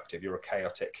being destructive, you're a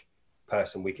chaotic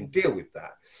person, we can deal with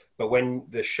that. But when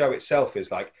the show itself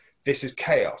is like, this is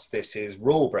chaos, this is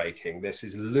rule breaking, this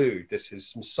is lewd, this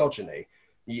is misogyny,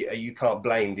 you can't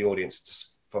blame the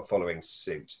audience for following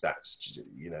suit. That's,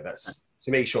 you know, that's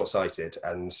to me short-sighted,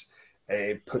 and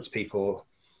it puts people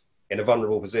in a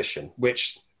vulnerable position,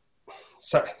 which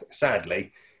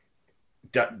sadly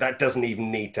that doesn't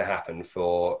even need to happen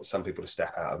for some people to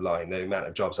step out of line. The amount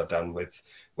of jobs I've done with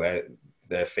where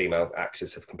the female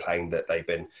actors have complained that they've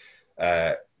been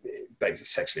basically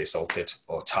sexually assaulted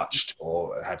or touched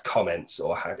or had comments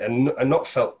or and not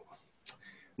felt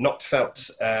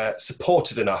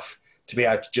supported enough to be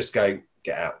able to just go,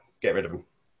 get out, get rid of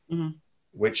them.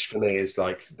 Which for me is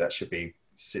like, that should be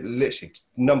literally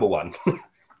number one.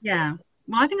 Yeah.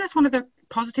 Well, I think that's one of the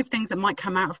positive things that might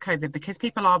come out of COVID, because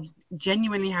people are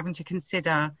genuinely having to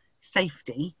consider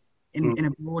safety in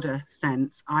a broader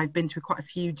sense. I've been to quite a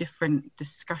few different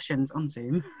discussions on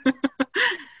Zoom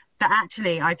that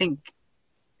actually I think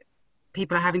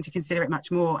people are having to consider it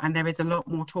much more. And there is a lot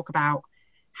more talk about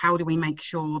how do we make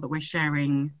sure that we're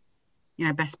sharing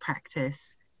best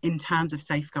practice in terms of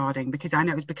safeguarding? Because I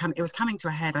know it was coming to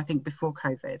a head, I think, before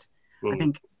COVID. I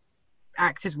think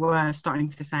actors were starting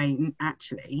to say,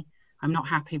 actually, I'm not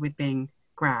happy with being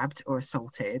grabbed or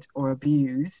assaulted or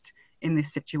abused in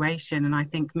this situation. And I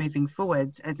think moving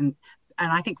forwards, and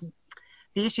I think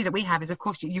the issue that we have is, of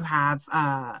course, you have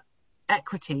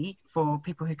equity for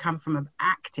people who come from an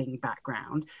acting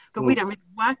background, but we don't really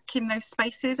work in those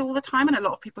spaces all the time, and a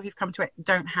lot of people who've come to it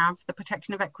don't have the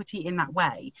protection of equity in that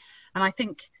way. And I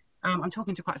think I'm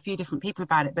talking to quite a few different people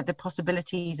about it, but the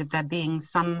possibilities of there being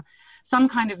some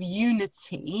kind of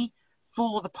unity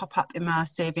for the pop-up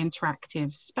immersive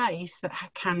interactive space that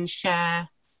can share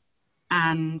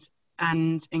and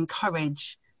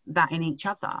encourage that in each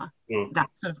other, that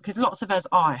sort of, because lots of us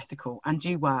are ethical and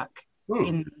do work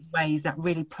in those ways that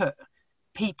really put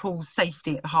people's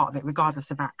safety at the heart of it, regardless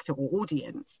of actor or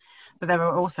audience. But there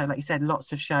are also, like you said,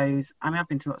 lots of shows. I mean, I've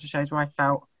been to lots of shows where I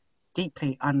felt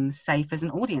deeply unsafe as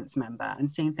an audience member and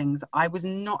seeing things I was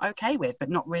not okay with, but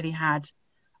not really had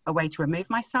a way to remove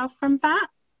myself from that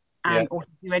or to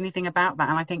do anything about that.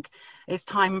 And I think it's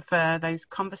time for those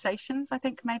conversations, I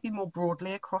think, maybe more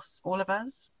broadly across all of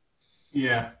us.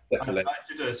 Yeah, definitely. I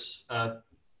did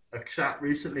a chat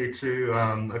recently to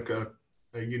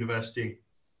a university in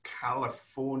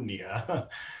California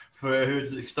for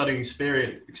who's studying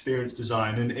experience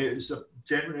design, and it was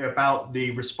generally about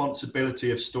the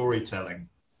responsibility of storytelling.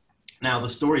 Now, the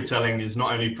storytelling is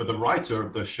not only for the writer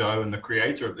of the show and the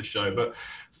creator of the show, but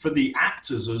for the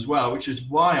actors as well, which is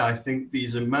why I think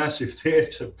these immersive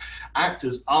theatre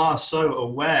actors are so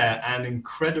aware and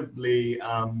incredibly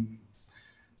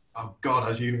oh God, I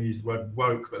was using to use the word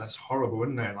woke, but that's horrible,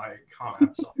 isn't it? Like, can't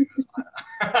have something that's like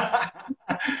that.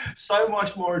 So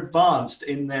much more advanced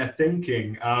in their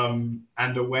thinking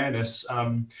and awareness,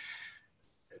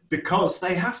 because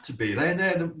they have to be.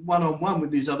 They're the one-on-one with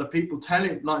these other people,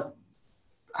 telling, like,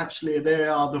 actually they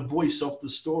are the voice of the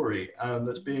story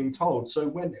that's being told. So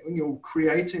when you're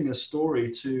creating a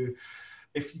story,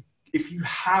 if you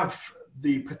have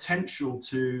the potential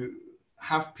to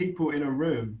have people in a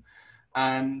room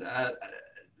and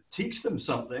teach them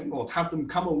something, or have them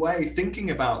come away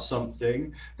thinking about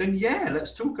something, then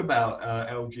let's talk about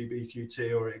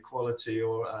LGBTQ or equality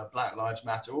or Black Lives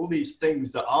Matter, all these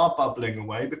things that are bubbling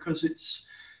away, because it's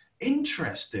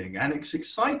interesting and it's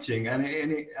exciting, and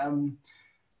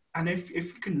if you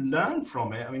can learn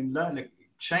from it, I mean, learn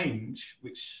change,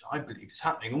 which I believe is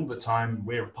happening all the time.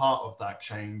 We're a part of that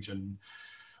change, and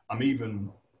I'm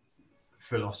even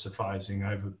philosophizing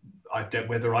over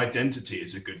whether identity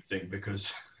is a good thing,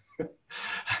 because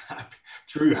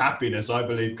true happiness, I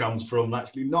believe, comes from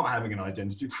actually not having an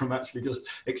identity, from actually just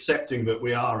accepting that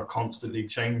we are constantly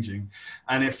changing.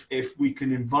 And if we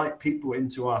can invite people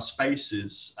into our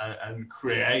spaces and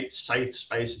create safe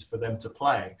spaces for them to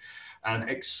play and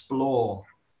explore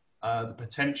the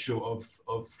potential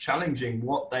of challenging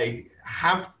what they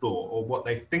have thought or what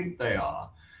they think they are,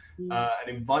 and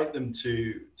invite them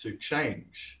to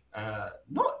change,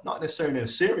 not necessarily in a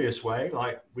serious way.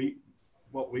 Like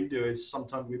what we do is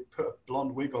sometimes we put a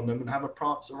blonde wig on them and have a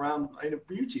prance around in a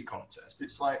beauty contest.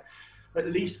 It's like,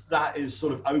 at least that is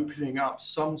sort of opening up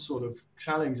some sort of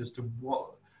challenge as to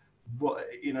what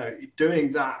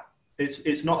doing that.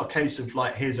 It's not a case of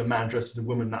like, here's a man dressed as a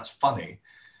woman, that's funny.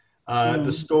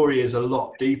 The story is a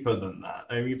lot deeper than that.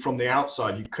 I mean, from the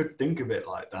outside, you could think of it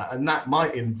like that, and that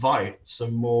might invite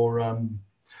some more,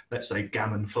 let's say,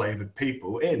 gammon-flavored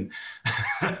people in.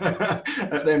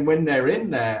 And then when they're in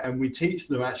there, and we teach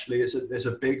them, actually, there's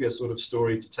a bigger sort of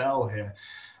story to tell here.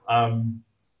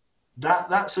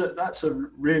 That's a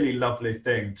really lovely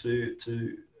thing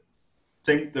to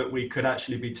think that we could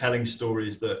actually be telling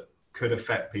stories that could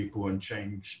affect people and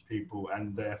change people,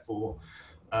 and therefore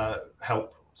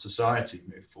help society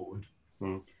move forward.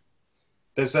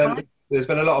 There's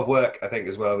been a lot of work, I think,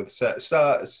 as well with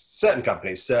certain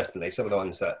companies. Certainly, some of the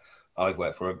ones that I've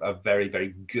worked for are very,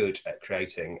 very good at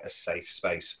creating a safe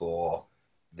space for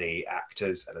the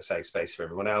actors and a safe space for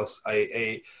everyone else.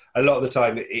 A lot of the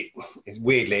time, it's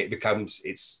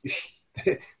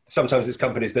sometimes it's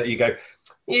companies that you go,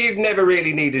 you've never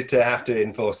really needed to have to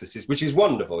enforce this, which is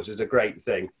wonderful, which is a great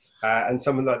thing. And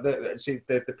someone like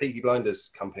the Peaky Blinders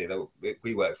company that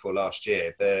we worked for last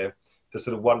year, the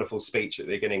sort of wonderful speech at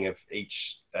the beginning of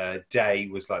each day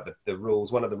was like the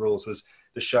rules. One of the rules was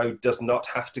the show does not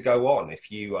have to go on if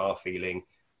you are feeling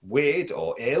weird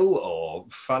or ill or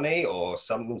funny, or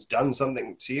someone's done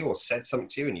something to you or said something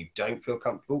to you and you don't feel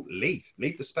comfortable. Leave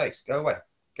the space, go away,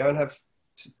 go and have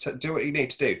do what you need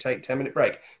to do. Take a 10-minute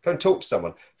break, go and talk to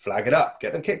someone, flag it up,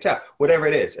 get them kicked out, whatever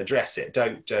it is, address it.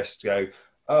 Don't just go,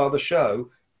 oh, the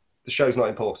show, the show's not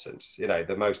important. You know,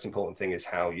 the most important thing is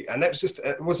how you, and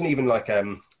it wasn't even like,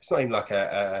 it's not even like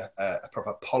a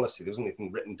proper policy. There wasn't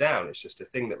anything written down. It's just a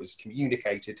thing that was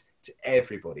communicated to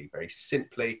everybody very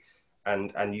simply,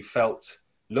 and you felt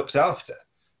looked after.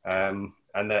 And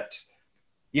that,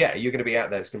 yeah, you're going to be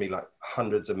out there. It's going to be like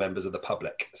hundreds of members of the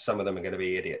public. Some of them are going to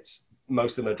be idiots.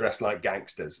 Most of them are dressed like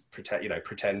gangsters,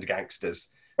 pretend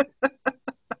gangsters.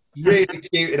 Really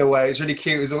cute in a way. It's really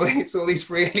cute. It's all these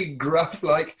really gruff,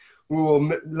 like,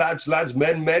 ooh, lads,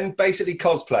 men, basically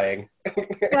cosplaying.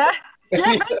 Yeah,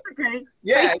 basically.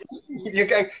 Yeah, you're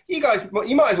going, you guys,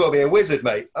 you might as well be a wizard,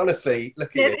 mate. Honestly, look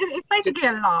at you. It's basically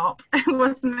a LARP,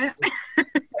 wasn't it?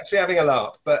 Actually having a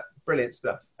laugh, but brilliant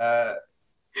stuff.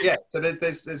 Yeah, so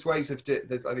there's ways of I think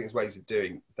there's ways of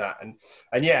doing that, and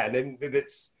then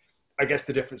it's, I guess,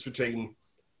 the difference between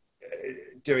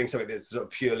doing something that's sort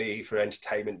of purely for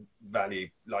entertainment value,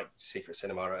 like Secret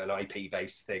Cinema, or an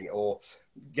IP-based thing, or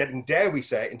getting, dare we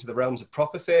say it, into the realms of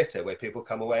proper theatre, where people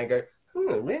come away and go,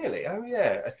 "Oh, really? Oh,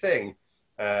 yeah, a thing."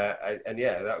 And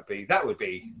yeah, that would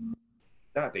be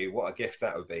what a gift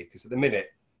that would be. Because at the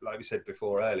minute, like we said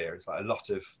before earlier, it's like a lot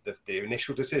of the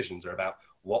initial decisions are about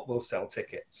what will sell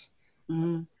tickets.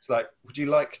 Mm. It's like, would you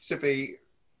like to be? Do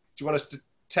you want us to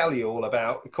tell you all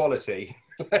about the quality?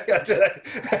 I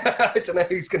don't know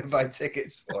who's going to buy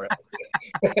tickets for it.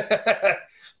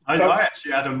 I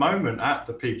actually had a moment at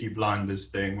the Peaky Blinders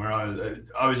thing where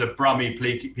I was a Brummy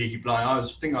Peaky Blinder. I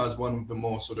was one of the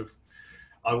more sort of,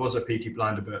 I was a Peaky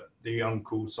Blinder, but the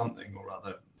uncool something or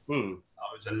other. I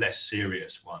was a less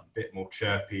serious one, a bit more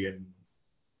chirpy and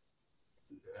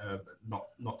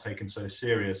not taken so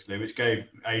seriously, which gave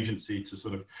agency to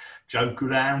sort of joke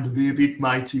around and be a bit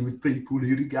matey with people.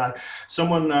 Here we go.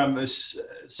 Someone,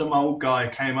 some old guy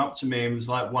came up to me and was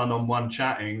like one-on-one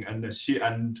chatting and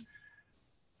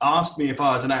asked me if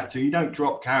I was an actor. You don't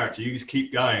drop character, you just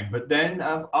keep going. But then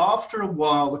after a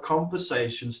while, the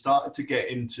conversation started to get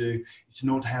into, it's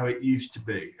not how it used to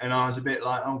be. And I was a bit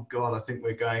like, oh God, I think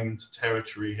we're going into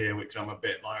territory here, which I'm a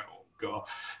bit like, oh God.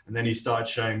 And then he started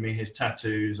showing me his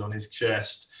tattoos on his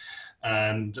chest.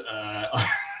 And I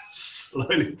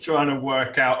slowly trying to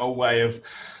work out a way of,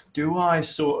 do I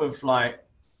sort of like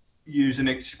use an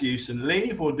excuse and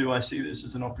leave? Or do I see this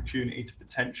as an opportunity to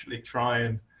potentially try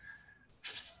and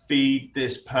feed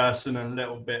this person a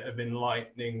little bit of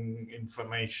enlightening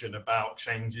information about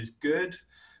change is good?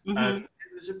 Mm-hmm. And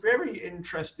it was a very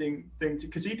interesting thing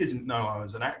because he didn't know I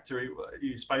was an actor.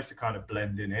 He was supposed to kind of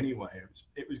blend in anyway.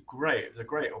 It was great. It was a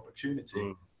great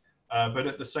opportunity. But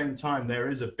at the same time, there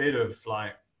is a bit of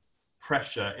like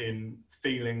pressure in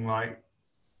feeling like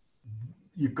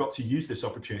you've got to use this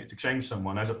opportunity to change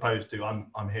someone, as opposed to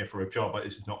I'm here for a job, but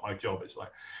this is not my job. It's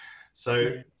like,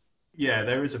 so yeah,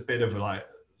 there is a bit of like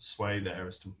sway there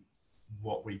as to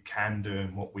what we can do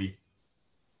and what we're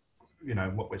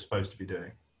supposed to be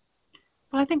doing.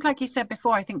 Well, I think, like you said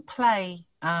before, I think play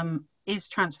is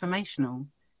transformational.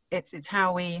 It's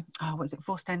how we, what is it,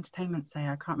 Forced Entertainment say?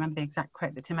 I can't remember the exact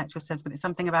quote that Tim Etchell says, but it's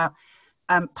something about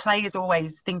play is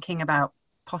always thinking about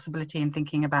possibility and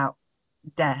thinking about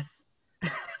death.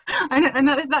 and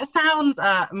that sounds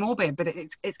morbid, but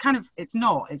it's kind of, it's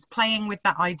not. It's playing with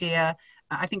that idea.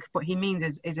 I think what he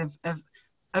means is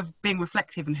of being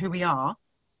reflective on who we are,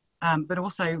 but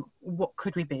also what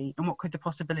could we be and what could the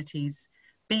possibilities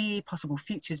be, possible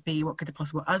futures be, what could the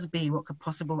possible us be, what could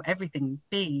possible everything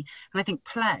be. And I think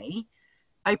play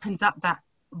opens up that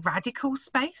radical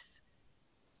space.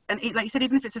 And like you said,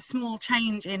 even if it's a small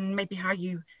change in maybe how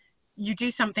you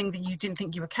do something that you didn't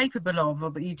think you were capable of,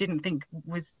 or that you didn't think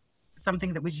was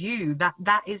something that was you,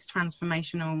 that is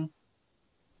transformational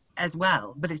as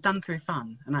well, but it's done through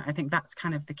fun. And I think that's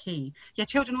kind of the key. Yeah,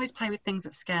 children always play with things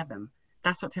that scare them.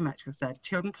 That's what Tim Etchell said.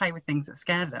 Children play with things that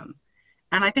scare them.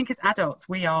 And I think as adults,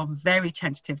 we are very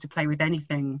tentative to play with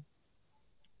anything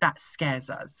that scares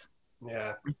us.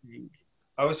 Yeah.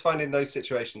 I was finding those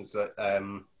situations that,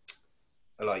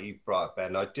 like you brought up,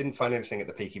 Ben, I didn't find anything at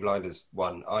the Peaky Blinders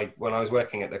one. When I was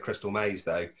working at the Crystal Maze,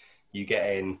 though, you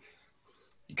get in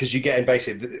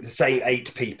basically the same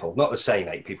 8 people, not the same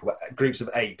 8 people, but groups of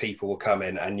 8 people will come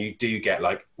in, and you do get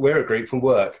like, we're a group from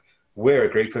work, we're a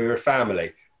group, we're a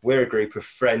family, we're a group of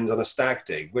friends on a stag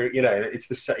do.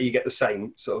 You get the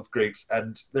same sort of groups,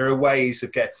 and there are ways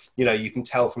of you can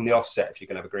tell from the offset if you're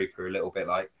going to have a group who are a little bit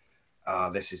like,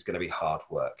 this is going to be hard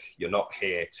work. You're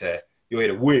here to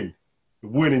win.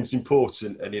 Winning's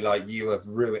important, and you're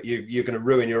going to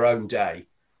ruin your own day.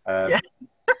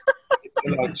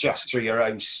 Like just through your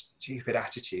own stupid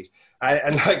attitude,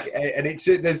 it's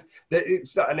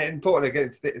not an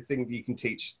important thing you can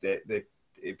teach. That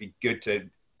it'd be good to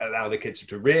allow the kids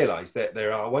to realize that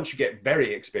once you get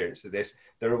very experienced at this,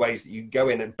 there are ways that you go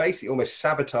in and basically almost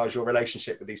sabotage your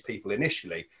relationship with these people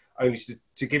initially, only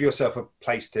to give yourself a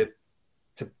place to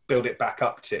build it back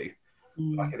up to.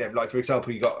 Like for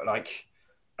example, you got like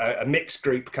a mixed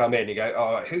group come in, you go,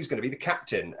 oh, who's going to be the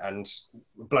captain? And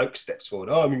the bloke steps forward.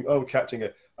 Oh, I'm captaining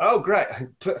it. Oh, great.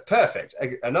 Perfect.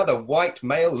 Another white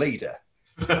male leader.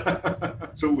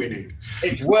 That's all we need.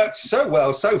 It worked so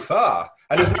well so far.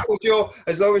 And as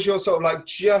long as you're sort of like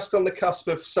just on the cusp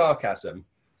of sarcasm,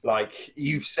 like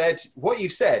what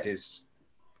you've said is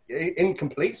in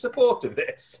complete support of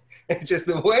this. It's just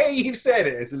the way you've said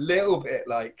it is a little bit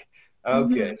like, oh,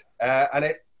 good.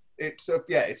 And it sort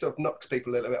of knocks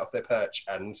people a little bit off their perch,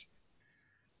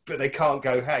 but they can't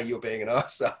go, hey, you're being an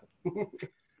arsehole.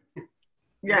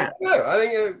 Yeah. No, I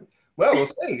think, well, we'll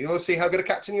see. We'll see how good a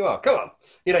captain you are. Come on.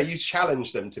 You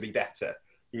challenge them to be better.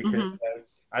 You can,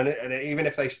 and even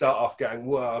if they start off going,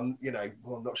 well, I'm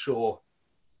not sure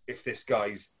if this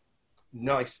guy's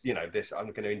nice,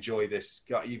 I'm going to enjoy this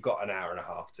guy. You've got an hour and a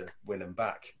half to win them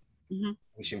back,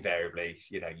 which invariably,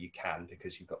 you can,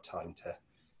 because you've got time to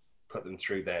put them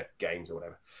through their games or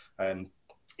whatever.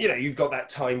 You've got that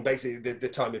time, basically the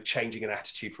time of changing an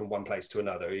attitude from one place to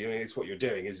another. It's what you're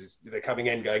doing is they're coming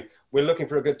in going, we're looking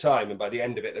for a good time. And by the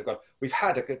end of it, they've gone, we've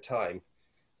had a good time.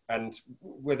 And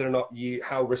whether or not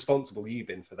how responsible you've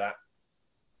been for that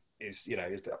is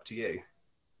up to you.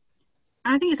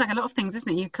 And I think it's like a lot of things,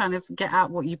 isn't it? You kind of get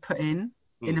out what you put in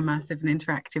immersive and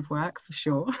interactive work, for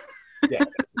sure. Yeah.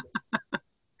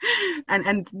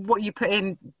 and what you put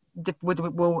in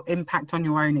will impact on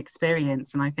your own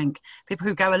experience. And I think people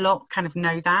who go a lot kind of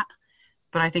know that.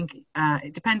 But I think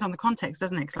it depends on the context,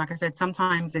 doesn't it? Because like I said,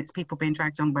 sometimes it's people being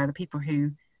dragged on by the people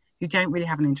who don't really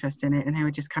have an interest in it and who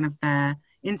are just kind of there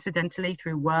incidentally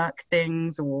through work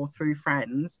things or through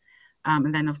friends.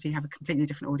 And then obviously you have a completely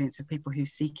different audience of people who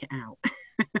seek it out.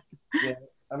 Yeah,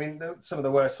 I mean, some of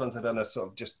the worst ones I've done are sort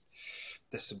of just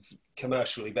this sort of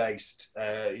commercially based,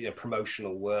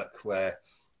 promotional work where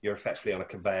you're effectively on a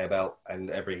conveyor belt and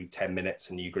every 10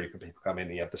 minutes a new group of people come in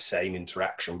and you have the same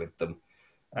interaction with them.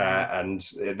 And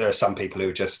there are some people who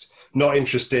are just not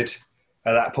interested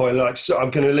at that point, like, so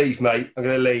I'm going to leave, mate. I'm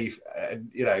going to leave,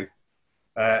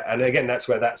 and again, that's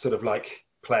where that sort of like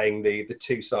playing the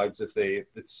two sides of the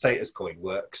status coin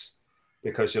works,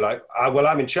 because you're like, well,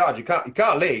 I'm in charge. You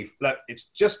can't leave. Look,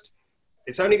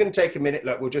 it's only going to take a minute.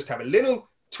 Look, we'll just have a little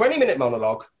 20-minute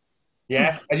monologue.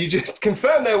 Yeah. And you just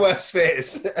confirm their worst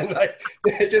fears. And like,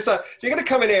 just like, if you're going to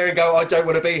come in here and go, I don't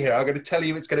want to be here, I'm going to tell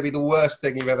you it's going to be the worst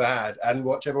thing you've ever had, and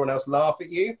watch everyone else laugh at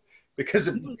you, because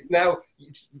now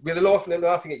we're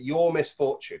laughing at your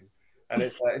misfortune. And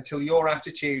it's like, until your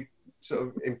attitude sort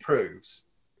of improves,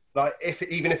 like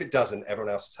even if it doesn't,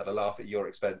 everyone else has had a laugh at your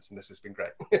expense, and this has been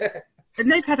great. And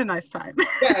they've had a nice time.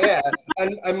 Yeah.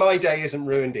 And my day isn't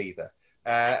ruined either.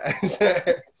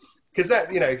 Because that,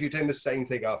 if you're doing the same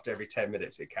thing after every 10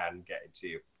 minutes, it can get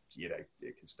into you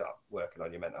can start working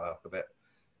on your mental health a bit.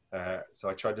 So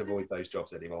I try to avoid those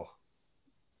jobs anymore.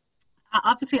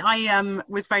 Obviously, I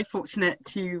was very fortunate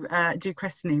to do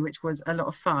Crestony, which was a lot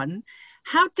of fun.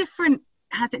 How different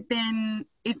has it been?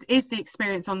 Is the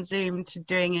experience on Zoom to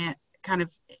doing it kind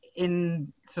of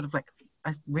in sort of like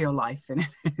a real life in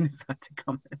inverted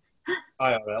commas?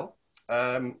 IRL.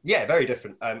 Yeah, very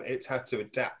different. It's had to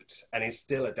adapt, and is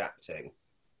still adapting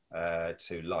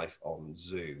to life on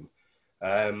Zoom.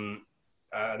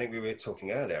 I think we were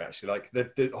talking earlier, actually, like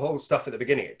the whole stuff at the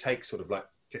beginning, it takes sort of like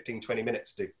 15, 20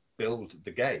 minutes to build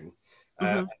the game.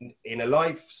 In a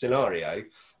live scenario,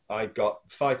 I've got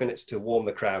 5 minutes to warm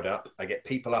the crowd up. I get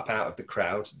people up out of the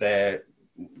crowd. They're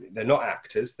not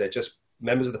actors. They're just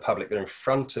members of the public. They're in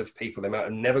front of people they might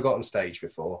have never got on stage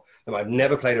before. They might have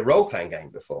never played a role-playing game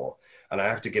before. And I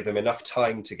have to give them enough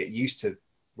time to get used to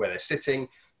where they're sitting,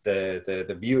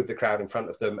 the view of the crowd in front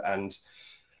of them. And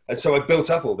so I built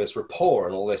up all this rapport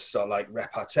and all this sort of like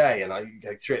repartee, and I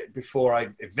go through it before I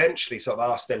eventually sort of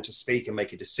ask them to speak and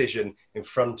make a decision in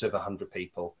front of 100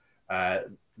 people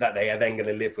that they are then going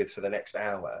to live with for the next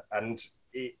hour. And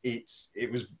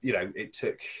it was, it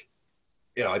took,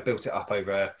 I built it up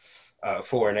over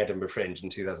for an Edinburgh Fringe in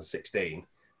 2016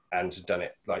 and done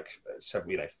it like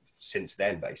since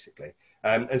then, basically.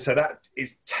 And so that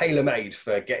is tailor-made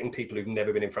for getting people who've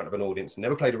never been in front of an audience and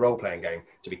never played a role-playing game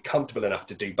to be comfortable enough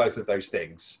to do both of those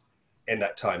things in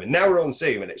that time. And now we're on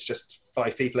Zoom and it's just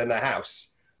 5 people in their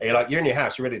house. And you're like, you're in your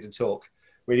house, you're ready to talk.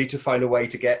 We need to find a way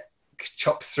to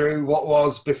chop through what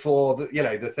was before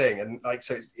the thing. And like,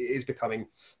 so it is becoming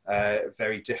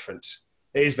very different.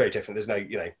 It is very different. There's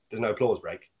no applause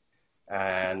break.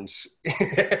 And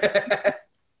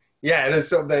Yeah, there's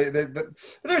sort of but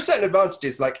there are certain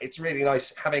advantages. Like it's really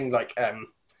nice having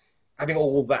having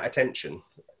all that attention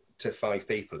to 5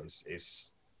 people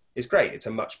is great. It's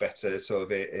a much better sort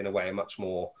of, in a way, a much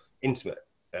more intimate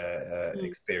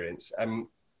experience. I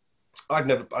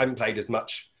haven't played as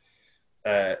much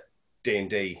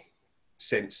D&D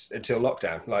until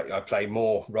lockdown. Like I play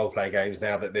more role play games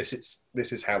now that this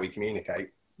is how we communicate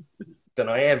than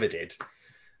I ever did,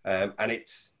 and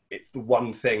it's the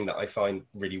one thing that I find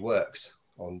really works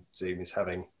on Zoom is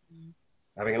having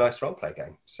a nice role play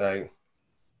game. So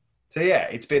yeah,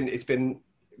 it's been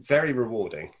very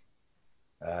rewarding,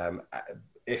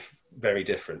 if very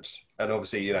different. And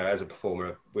obviously, you know, as a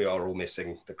performer, we are all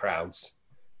missing the crowds.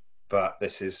 But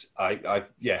this is, I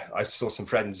saw some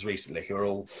friends recently who are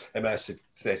all immersive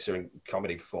theatre and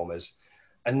comedy performers,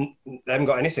 and they haven't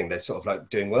got anything. They're sort of like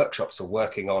doing workshops or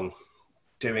working on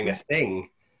doing a thing,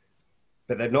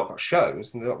 but they've not got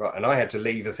shows, and and I had to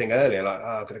leave the thing earlier, like,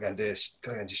 oh, I've got to go and do this,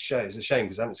 show. It's a shame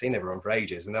because I haven't seen everyone for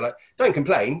ages. And they're like, don't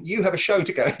complain, you have a show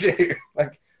to go and do.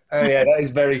 Like, oh yeah, that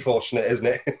is very fortunate, isn't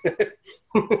it? Do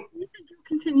you think you'll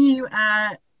continue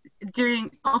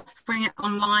offering it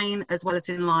online as well as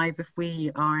in live if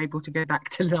we are able to go back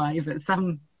to live at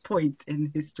some point in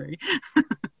history?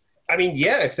 I mean,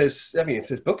 yeah, if there's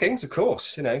bookings, of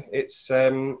course, you know, it's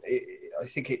I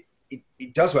think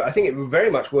it does work. I think it would very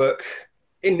much work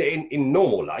in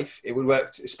normal life. It would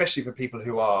work especially for people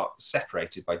who are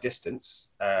separated by distance,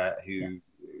 who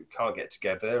can't get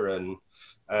together. And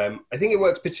I think it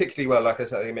works particularly well, like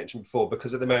I mentioned before,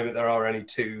 because at the moment there are only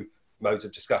 2 modes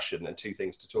of discussion and 2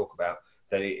 things to talk about.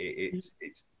 That it's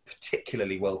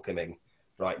particularly welcoming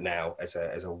right now as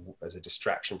a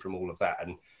distraction from all of that.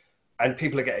 And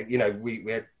people are getting, you know, we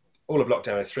had all of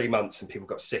lockdown in 3 months, and people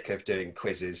got sick of doing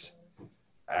quizzes.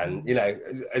 And, you know,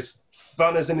 as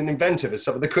fun as and inventive as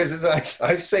some of the quizzes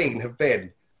I've seen have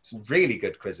been, some really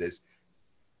good quizzes,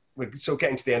 we're sort of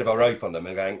getting to the end of our rope on them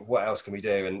and going, what else can we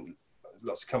do? And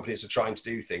lots of companies are trying to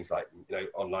do things like, you know,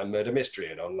 online murder mystery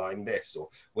and online this, or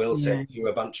we'll send you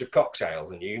a bunch of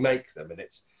cocktails and you make them, and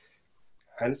it's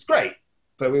great.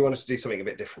 But we wanted to do something a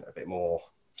bit different, a bit more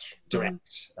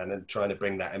direct, and then trying to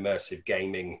bring that immersive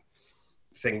gaming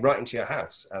thing right into your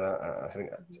house. And I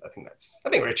think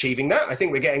we're achieving that. I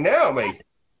think we're getting there, aren't we?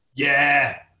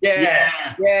 Yeah,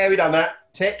 we done that.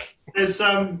 Tick. There's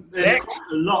quite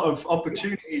a lot of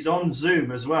opportunities on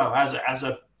Zoom as well as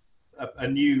a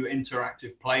new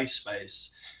interactive play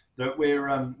space that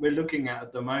we're looking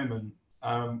at the moment,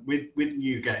 with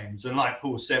new games. And like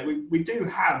Paul said, we do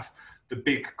have the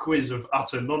big quiz of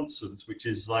utter nonsense, which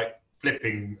is like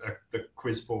flipping the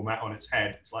quiz format on its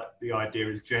head. It's like the idea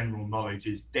is general knowledge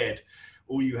is dead.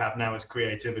 All you have now is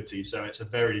creativity. So it's a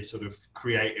very sort of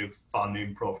creative, fun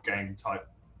improv game type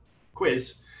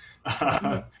quiz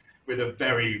with a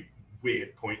very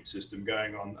weird point system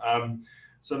going on.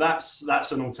 So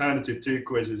that's an alternative to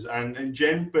quizzes.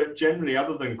 But generally,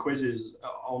 other than quizzes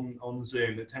on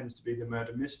Zoom, it tends to be the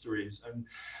murder mysteries. And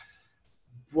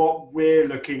what we're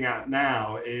looking at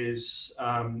now is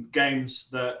games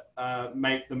that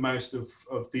make the most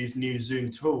of these new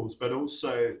Zoom tools, but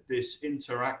also this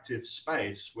interactive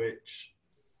space, which,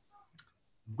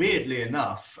 weirdly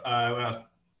enough,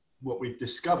 what we've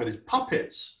discovered is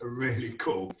puppets are really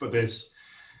cool for this.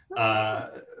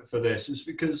 Is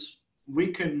because we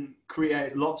can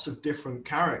create lots of different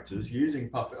characters using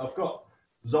puppet. I've got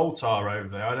Zoltar over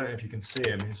there. I don't know if you can see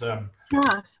him. He's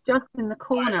just in the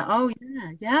corner. Oh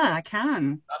yeah, I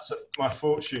can. That's my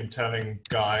fortune telling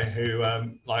guy who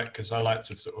because I like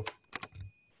to sort of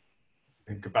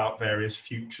think about various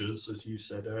futures, as you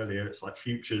said earlier. It's like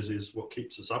futures is what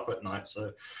keeps us up at night.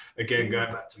 So again,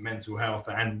 going back to mental health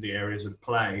and the areas of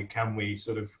play, can we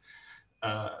sort of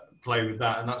play with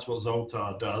that? And that's what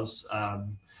Zoltar does.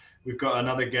 We've got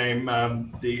another game,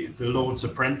 the Lord's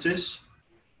Apprentice,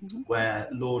 where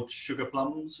Lord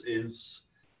Sugarplums is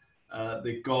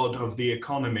the god of the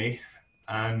economy,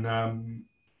 and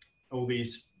all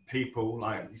these people,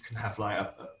 like, you can have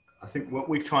like I think what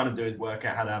we're trying to do is work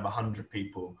out how to have 100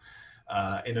 people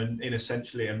in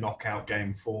essentially a knockout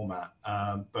game format,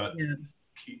 but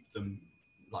keep them,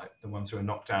 like the ones who are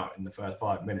knocked out in the first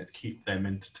 5 minutes, keep them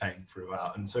entertained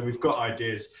throughout. And so we've got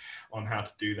ideas on how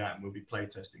to do that, and we'll be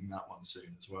playtesting that one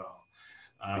soon as well.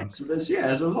 So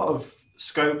there's a lot of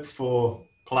scope for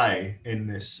play in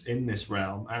this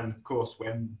realm. And of course,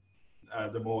 when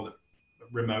the more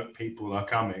remote people are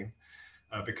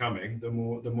becoming, the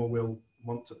more we'll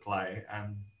want to play.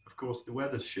 And of course, the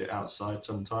weather's shit outside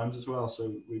sometimes as well.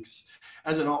 So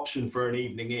as an option for an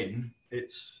evening in,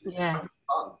 it's kind of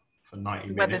fun for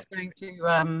 90 minutes. The weather's going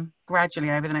to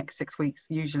gradually over the next 6 weeks,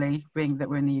 usually, being that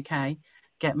we're in the UK,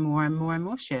 get more and more and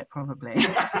more shit, probably. Used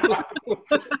to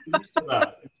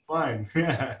that. It's fine.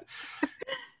 Yeah.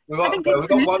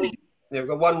 We've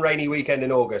got one rainy weekend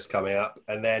in August coming up,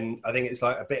 and then I think it's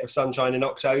like a bit of sunshine in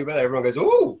October. Everyone goes,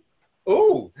 "Ooh,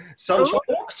 sunshine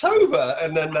in October,"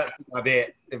 and then that'll be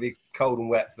it. It'll be cold and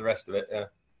wet for the rest of it. Yeah.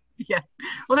 Yeah.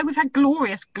 Although we've had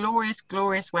glorious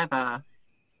weather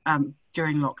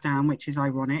during lockdown, which is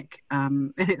ironic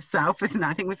in itself, isn't it?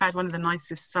 I think we've had one of the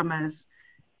nicest summers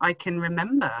I can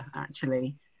remember,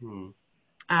 actually.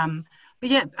 But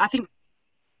yeah, I think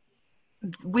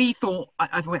we thought,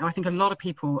 I think a lot of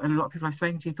people I've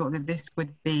spoken to thought that this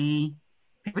would be,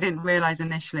 people didn't realise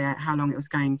initially how long it was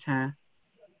going to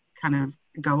kind of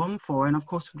go on for. And of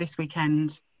course, this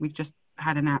weekend, we've just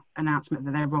had an announcement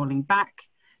that they're rolling back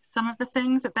some of the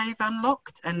things that they've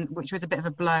unlocked, and which was a bit of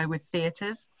a blow with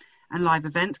theatres and live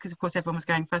events, because of course everyone was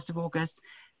going 1st of August,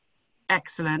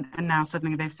 excellent, and now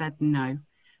suddenly they've said no.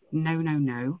 And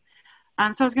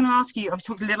so I was going to ask you, I've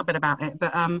talked a little bit about it,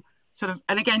 but sort of,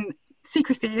 and again,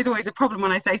 secrecy is always a problem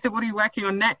when I say, so what are you working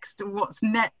on next? What's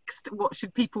next? What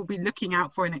should people be looking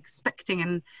out for and expecting?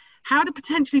 And how do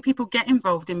potentially people get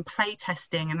involved in play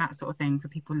testing and that sort of thing for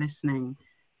people listening,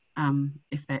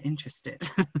 if they're interested?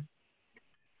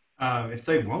 If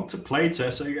they want to play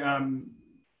test,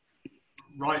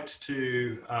 write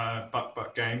to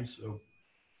Buck Games, or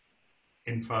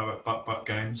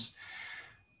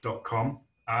info@buckgames.com,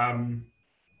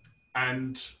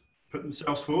 and put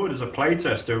themselves forward as a play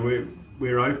tester.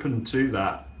 We're open to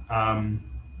that.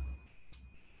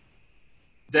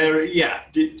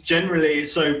 Generally,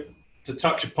 so to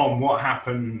touch upon what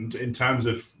happened in terms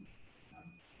of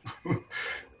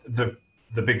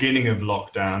the beginning of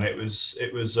lockdown, it was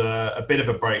a bit of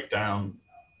a breakdown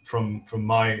from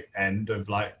my end of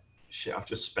like, shit, I've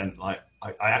just spent I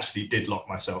actually did lock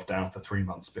myself down for 3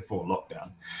 months before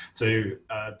lockdown to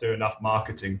do enough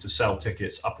marketing to sell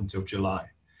tickets up until July.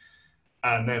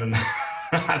 And then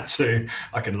I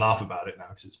can laugh about it now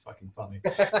because it's fucking funny.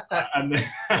 And then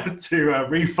had to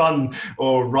refund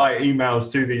or write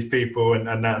emails to these people, and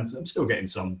I'm still getting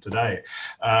some today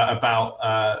about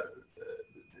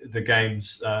the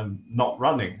games not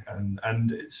running,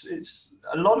 and it's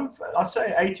a lot of, I'd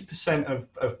say 80%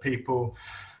 of people.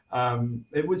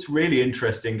 It was really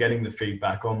interesting getting the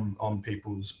feedback on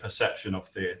people's perception of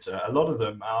theatre. A lot of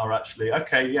them are actually,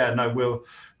 okay, yeah, no,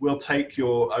 we'll take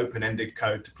your open-ended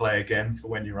code to play again for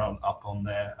when you're up on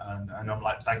there. And I'm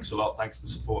like, thanks a lot, thanks for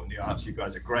supporting the arts. You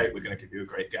guys are great. We're going to give you a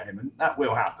great game, and that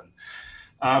will happen.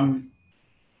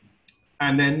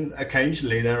 And then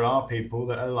occasionally there are people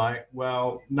that are like,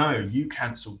 well, no, you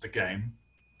cancelled the game.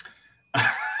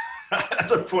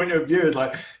 As a point of view, it's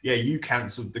like, yeah, you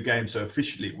cancelled the game, so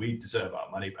officially we deserve our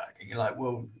money back. And you're like,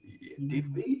 well,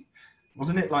 did we?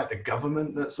 Wasn't it like the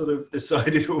government that sort of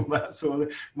decided all that sort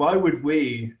of? Why would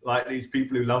we, like these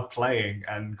people who love playing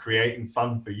and creating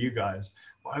fun for you guys,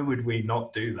 why would we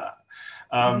not do that?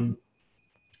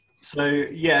 So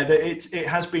yeah, it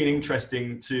has been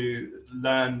interesting to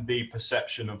learn the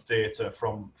perception of theatre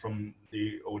from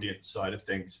the audience side of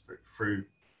things through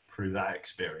that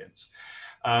experience.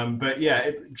 But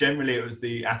yeah, generally it was,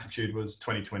 the attitude was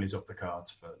 2020's off the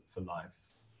cards for live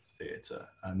theatre,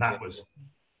 and that was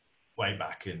way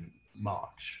back in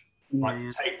March. Like,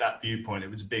 to take that viewpoint,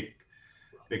 it was a big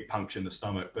punch in the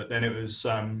stomach. But then it was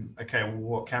okay, well,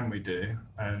 what can we do?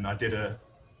 And I did a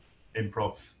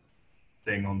improv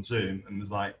thing on Zoom, and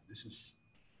was like, this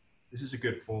is a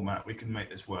good format. We can make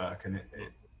this work. And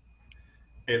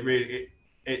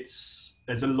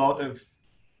there's a lot of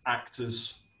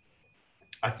actors,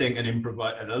 I think, and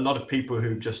a lot of people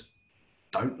who just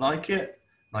don't like it.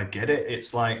 I get it.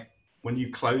 It's like when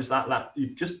you close that lap,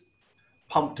 you've just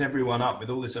pumped everyone up with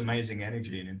all this amazing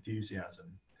energy and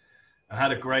enthusiasm and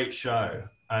had a great show.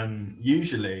 And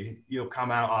usually you'll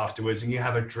come out afterwards and you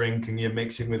have a drink and you're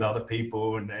mixing with other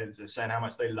people and they're saying how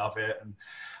much they love it. And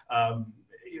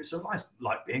it's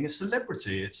like being a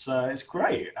celebrity. It's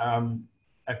great.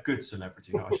 A good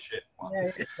celebrity, not a shit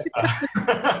one.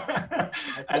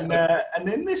 And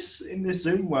in this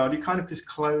Zoom world, you kind of just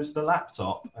close the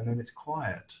laptop and then it's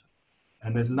quiet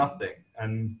and there's nothing.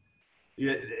 And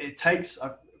it takes,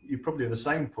 you probably are the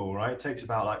same, Paul, right? It takes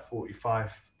about like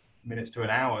 45 minutes to an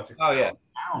hour to come down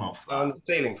off that. I'm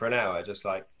feeling for an hour, just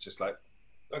like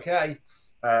okay.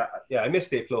 Yeah, I miss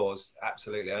the applause,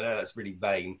 absolutely. I know that's really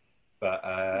vain, but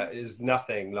there's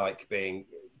nothing like being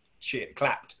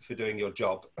clapped for doing your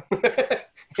job.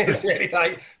 It's really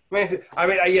like, I mean, the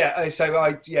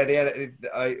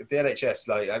NHS,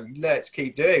 like, let's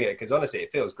keep doing it, because honestly,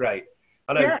 it feels great.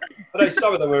 I know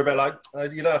some of them were a bit like,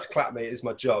 you don't have to clap me, it's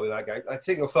my job. And I go, I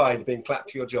think you'll find being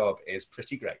clapped for your job is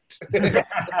pretty great.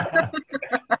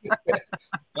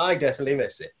 I definitely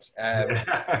miss it.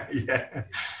 Yeah.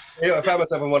 I found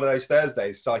myself on one of those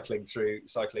Thursdays cycling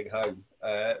home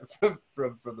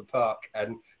from the park,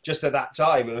 and just at that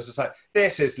time, it was just like,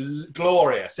 this is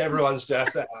glorious. Everyone's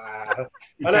just, I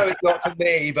know it's not for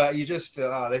me, but you just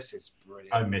feel, oh, this is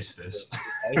brilliant. I miss this.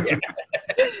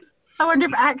 I wonder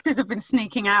if actors have been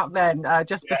sneaking out then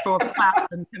just before the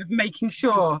clap and kind of making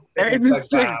sure they're in the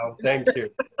street. Wow, thank you.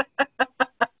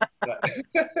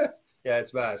 Yeah,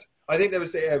 it's bad. I think it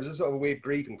was a sort of a weird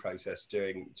grieving process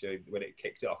during when it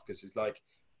kicked off, because it's like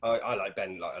I like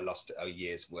Ben, like I lost a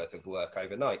year's worth of work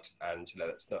overnight, and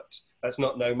that's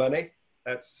not no money.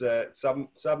 That's some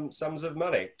sums of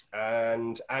money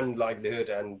and livelihood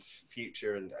and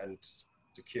future and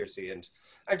security and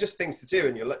just things to do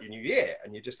in your new year,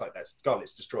 and you're just like, that's gone,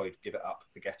 it's destroyed, give it up,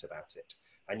 forget about it.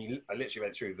 And I literally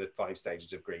went through the 5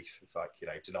 stages of grief, like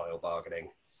denial, bargaining,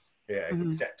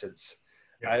 acceptance.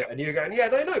 Yeah. And you're going,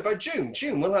 no, by June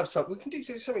we'll have something. We can do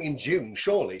something in June,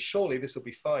 surely this will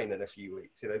be fine in a few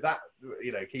weeks.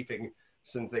 Keeping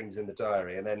some things in the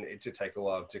diary, and then it did take a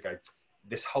while to go,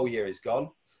 this whole year is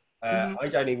gone. I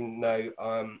don't even know.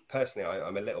 Personally,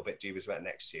 I'm a little bit dubious about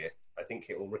next year. I think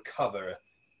it will recover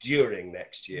during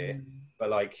next year, but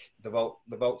like the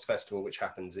Volts Festival, which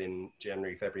happens in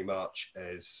January, February, March,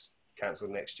 is cancelled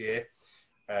next year.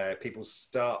 People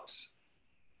start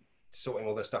sorting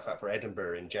all their stuff out for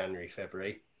Edinburgh in January,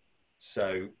 February.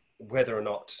 So whether or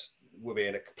not we'll be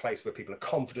in a place where people are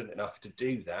confident enough to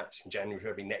do that in January,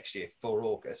 February next year for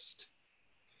August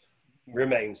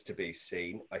remains to be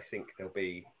seen. I think there'll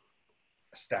be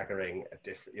a staggering,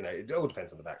 different, it all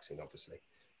depends on the vaccine, obviously.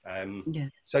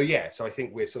 So I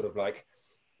think we're sort of like,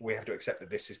 we have to accept that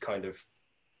this is kind of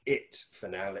it for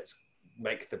now. Let's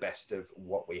make the best of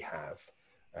what we have.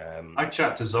 I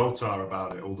chat to Zoltar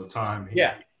about it all the time.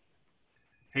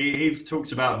 He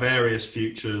talks about various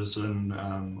futures and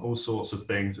all sorts of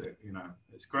things.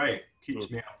 It's great. Keeps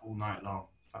me up all night long.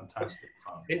 Fantastic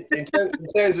fun.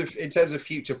 In terms of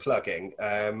future plugging,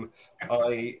 I've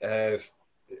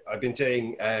been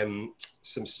doing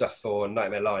some stuff for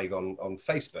Nightmare Live on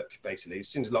Facebook. Basically, as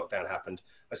soon as lockdown happened,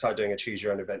 I started doing a choose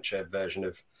your own adventure version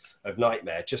of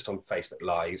Nightmare just on Facebook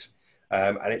Live,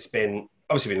 and it's been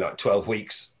like 12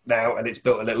 weeks now, and it's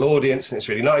built a little audience, and it's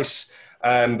really nice.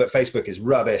 But Facebook is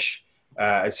rubbish,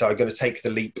 and so I'm going to take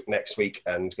the leap next week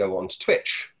and go on to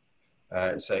Twitch.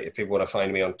 So if people want to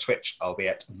find me on Twitch, I'll be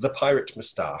at The Pirate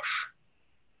Moustache.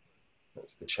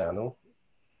 That's the channel.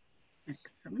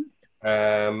 Excellent.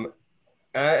 And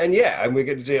we're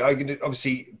going to I'm going to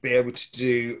obviously be able to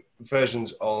do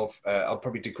versions of, I'll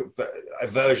probably do a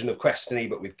version of Questiny,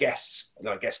 but with guest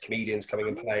comedians coming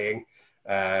and playing,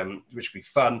 which will be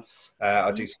fun.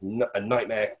 I'll do the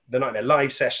Nightmare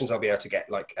Live sessions. I'll be able to get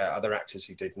other actors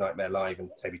who did Nightmare Live and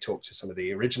maybe talk to some of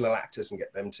the original actors and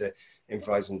get them to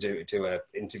improvise and do a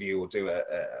interview or do a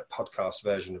podcast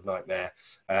version of Nightmare.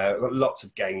 I've got lots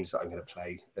of games that I'm going to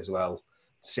play as well,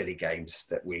 silly games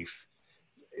that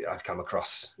I've come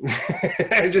across.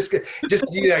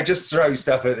 just throw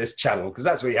stuff at this channel, because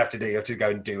that's what you have to do. You have to go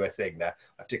and do a thing now.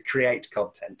 I have to create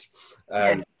content.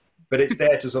 But it's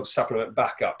there to sort of supplement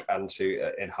back up and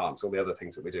to enhance all the other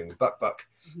things that we're doing with Buck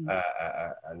and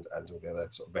all the other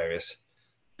sort of various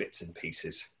bits and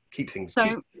pieces. Keep things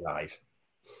alive.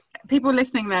 People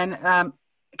listening then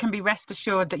can be rest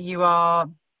assured that you are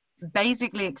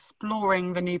basically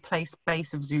exploring the new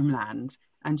space of Zoomland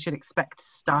and should expect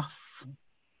stuff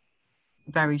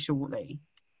very shortly.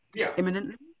 Yeah.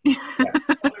 Imminently. We've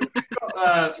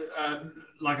got,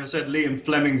 like I said, Liam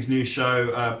Fleming's new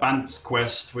show, Bant's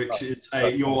Quest, which is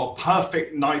your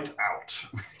perfect night out.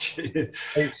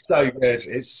 It's so good.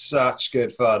 It's such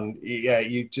good fun. Yeah,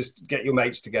 you just get your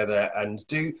mates together and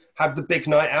have the big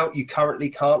night out you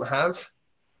currently can't have.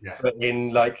 Yeah. But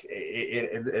in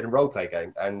a role play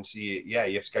game, and you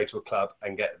have to go to a club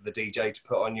and get the DJ to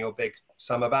put on your big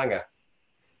summer banger.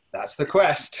 That's the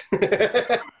quest.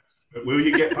 But will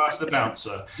you get past the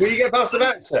bouncer? Will you get past the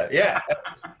bouncer? Yeah.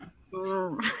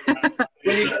 Will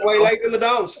you get way late on the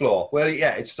dance floor? Well,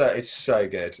 yeah, it's so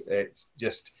good. It's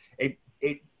just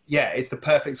it's the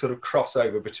perfect sort of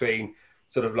crossover between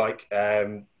sort of like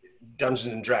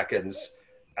Dungeons and Dragons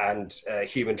and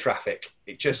human traffic.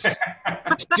 It just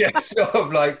sort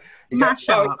of like mash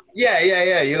up.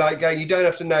 Yeah. You're like going, you don't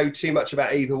have to know too much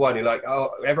about either one. You're like,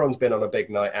 oh, everyone's been on a big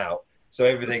night out, so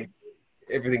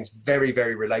everything's very,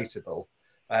 very relatable.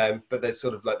 But there's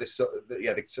sort of like this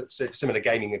the similar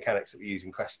gaming mechanics that we use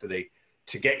in Questiny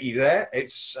to get you there.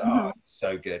 It's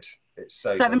so good. It's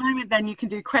so at the moment, then you can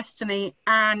do Questony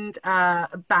and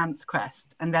Bant's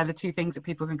Quest, and they're the two things that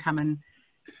people can come and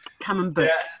book.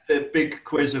 Yeah, the big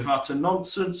quiz of utter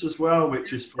nonsense as well,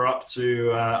 which is for up to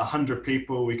 100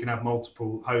 people. We can have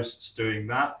multiple hosts doing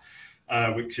that,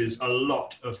 which is a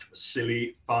lot of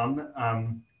silly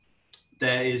fun.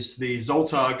 There is the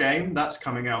Zoltar game that's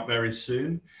coming out very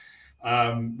soon,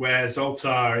 where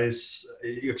Zoltar is,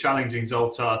 you're challenging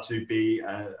Zoltar to be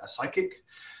a psychic.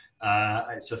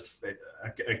 It's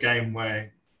a game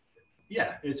where,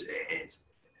 it's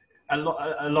a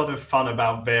lot of fun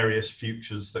about various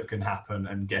futures that can happen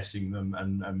and guessing them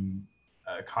and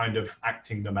kind of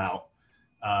acting them out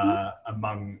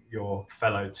among your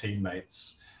fellow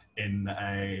teammates.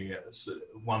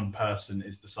 One person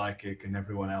is the psychic and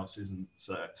everyone else isn't.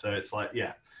 So it's like,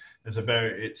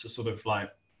 it's a sort of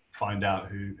like find out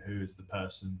who is the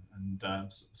person, and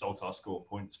Zoltar score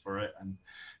points for it, and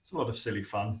it's a lot of silly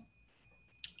fun.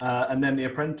 And then the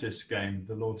Apprentice game,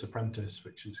 the Lord's Apprentice,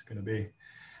 which is going to be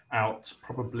out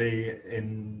probably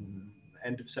in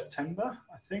end of September,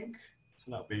 I think.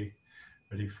 So that'll be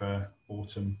ready for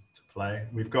autumn to play.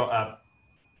 We've got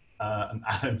an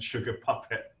Alan Sugar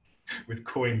puppet with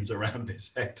coins around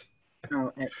his head.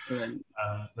 Oh, excellent.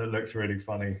 That looks really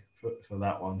funny for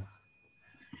that one.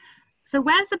 So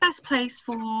where's the best place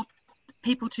for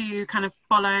people to kind of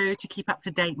follow, to keep up to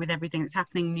date with everything that's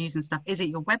happening, news and stuff? Is it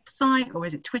your website, or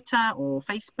is it Twitter or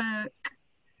Facebook?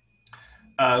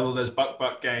 Well, there's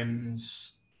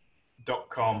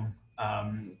buckbuckgames.com,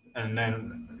 and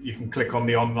then you can click on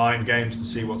the online games to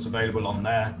see what's available on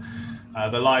there.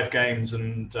 The live games,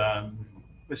 and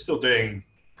we're still doing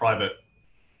private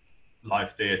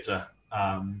live theatre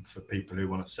for people who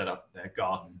want to set up their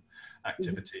garden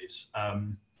activities.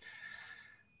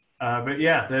 But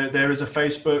yeah, there is a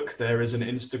Facebook, there is an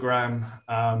Instagram,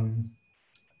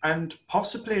 and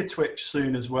possibly a Twitch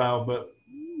soon as well, but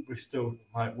we're still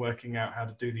like working out how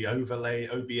to do the overlay,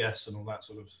 OBS and all that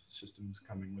sort of systems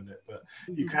coming with it. But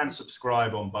you can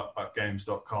subscribe on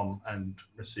buckbuckgames.com and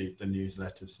receive the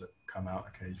newsletters that come out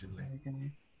occasionally.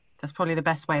 That's probably the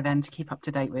best way then to keep up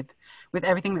to date with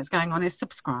everything that's going on, is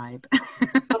subscribe.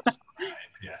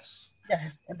 Yes.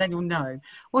 Yes, and then you'll know.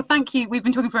 Well, thank you. We've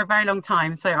been talking for a very long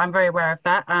time, so I'm very aware of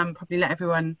that. Probably let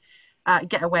everyone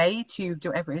get away to do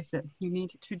whatever it is that you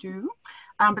need to do.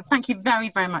 But thank you very,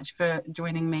 very much for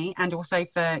joining me, and also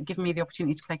for giving me the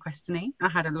opportunity to play Questony. I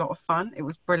had a lot of fun. It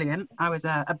was brilliant. I was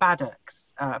a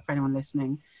Baddux, for anyone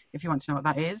listening. If you want to know what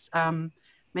that is,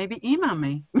 maybe email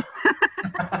me.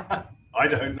 I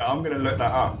don't know. I'm going to look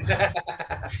that up.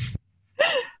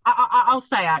 I'll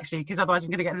say, actually, because otherwise I'm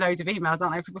going to get loads of emails,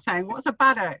 aren't I? People saying, what's a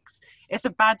Baddux? It's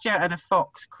a badger and a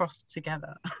fox crossed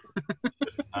together.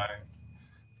 Of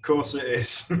course it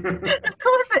is. Of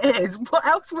course it is. What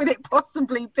else would it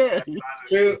possibly be?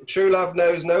 True love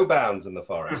knows no bounds in the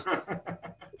forest.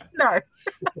 No.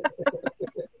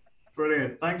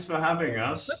 Brilliant. Thanks for having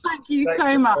us. Well, thank you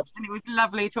so much. And it was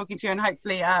lovely talking to you, and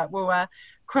hopefully we'll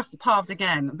cross the paths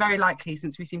again. Very likely,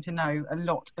 since we seem to know a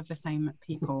lot of the same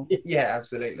people. Yeah,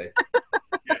 absolutely.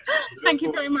 Yes. Thank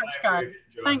you very much, guys.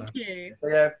 Thank you.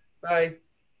 Yeah, bye.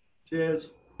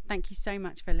 Cheers. Thank you so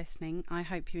much for listening. I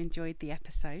hope you enjoyed the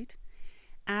episode.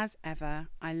 As ever,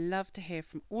 I love to hear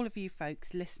from all of you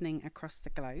folks listening across the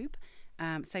globe.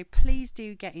 So please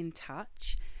do get in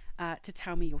touch to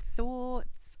tell me your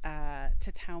thoughts,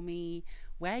 to tell me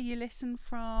where you listen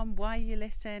from, why you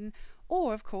listen,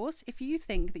 or of course, if you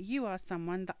think that you are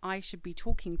someone that I should be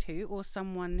talking to, or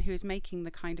someone who is making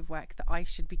the kind of work that I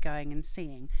should be going and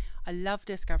seeing. I love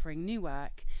discovering new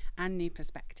work and new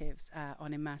perspectives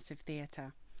on immersive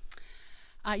theatre.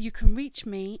 You can reach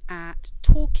me at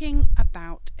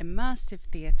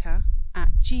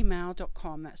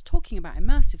talkingaboutimmersivetheatre@gmail.com. That's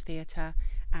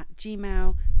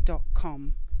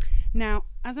talkingaboutimmersivetheatre@gmail.com. Now,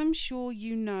 as I'm sure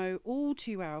you know all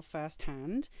too well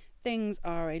firsthand, things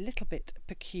are a little bit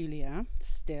peculiar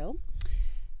still,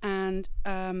 and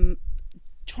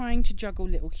trying to juggle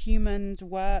little humans,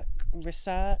 work,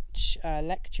 research,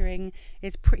 lecturing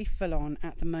is pretty full on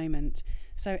at the moment.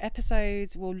 So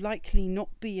episodes will likely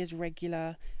not be as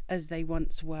regular as they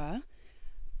once were,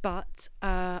 but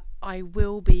I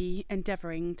will be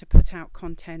endeavouring to put out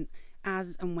content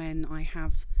as and when I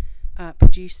have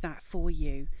produced that for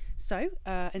you. So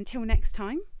until next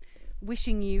time,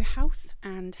 wishing you health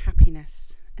and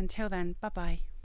happiness. Until then, bye-bye.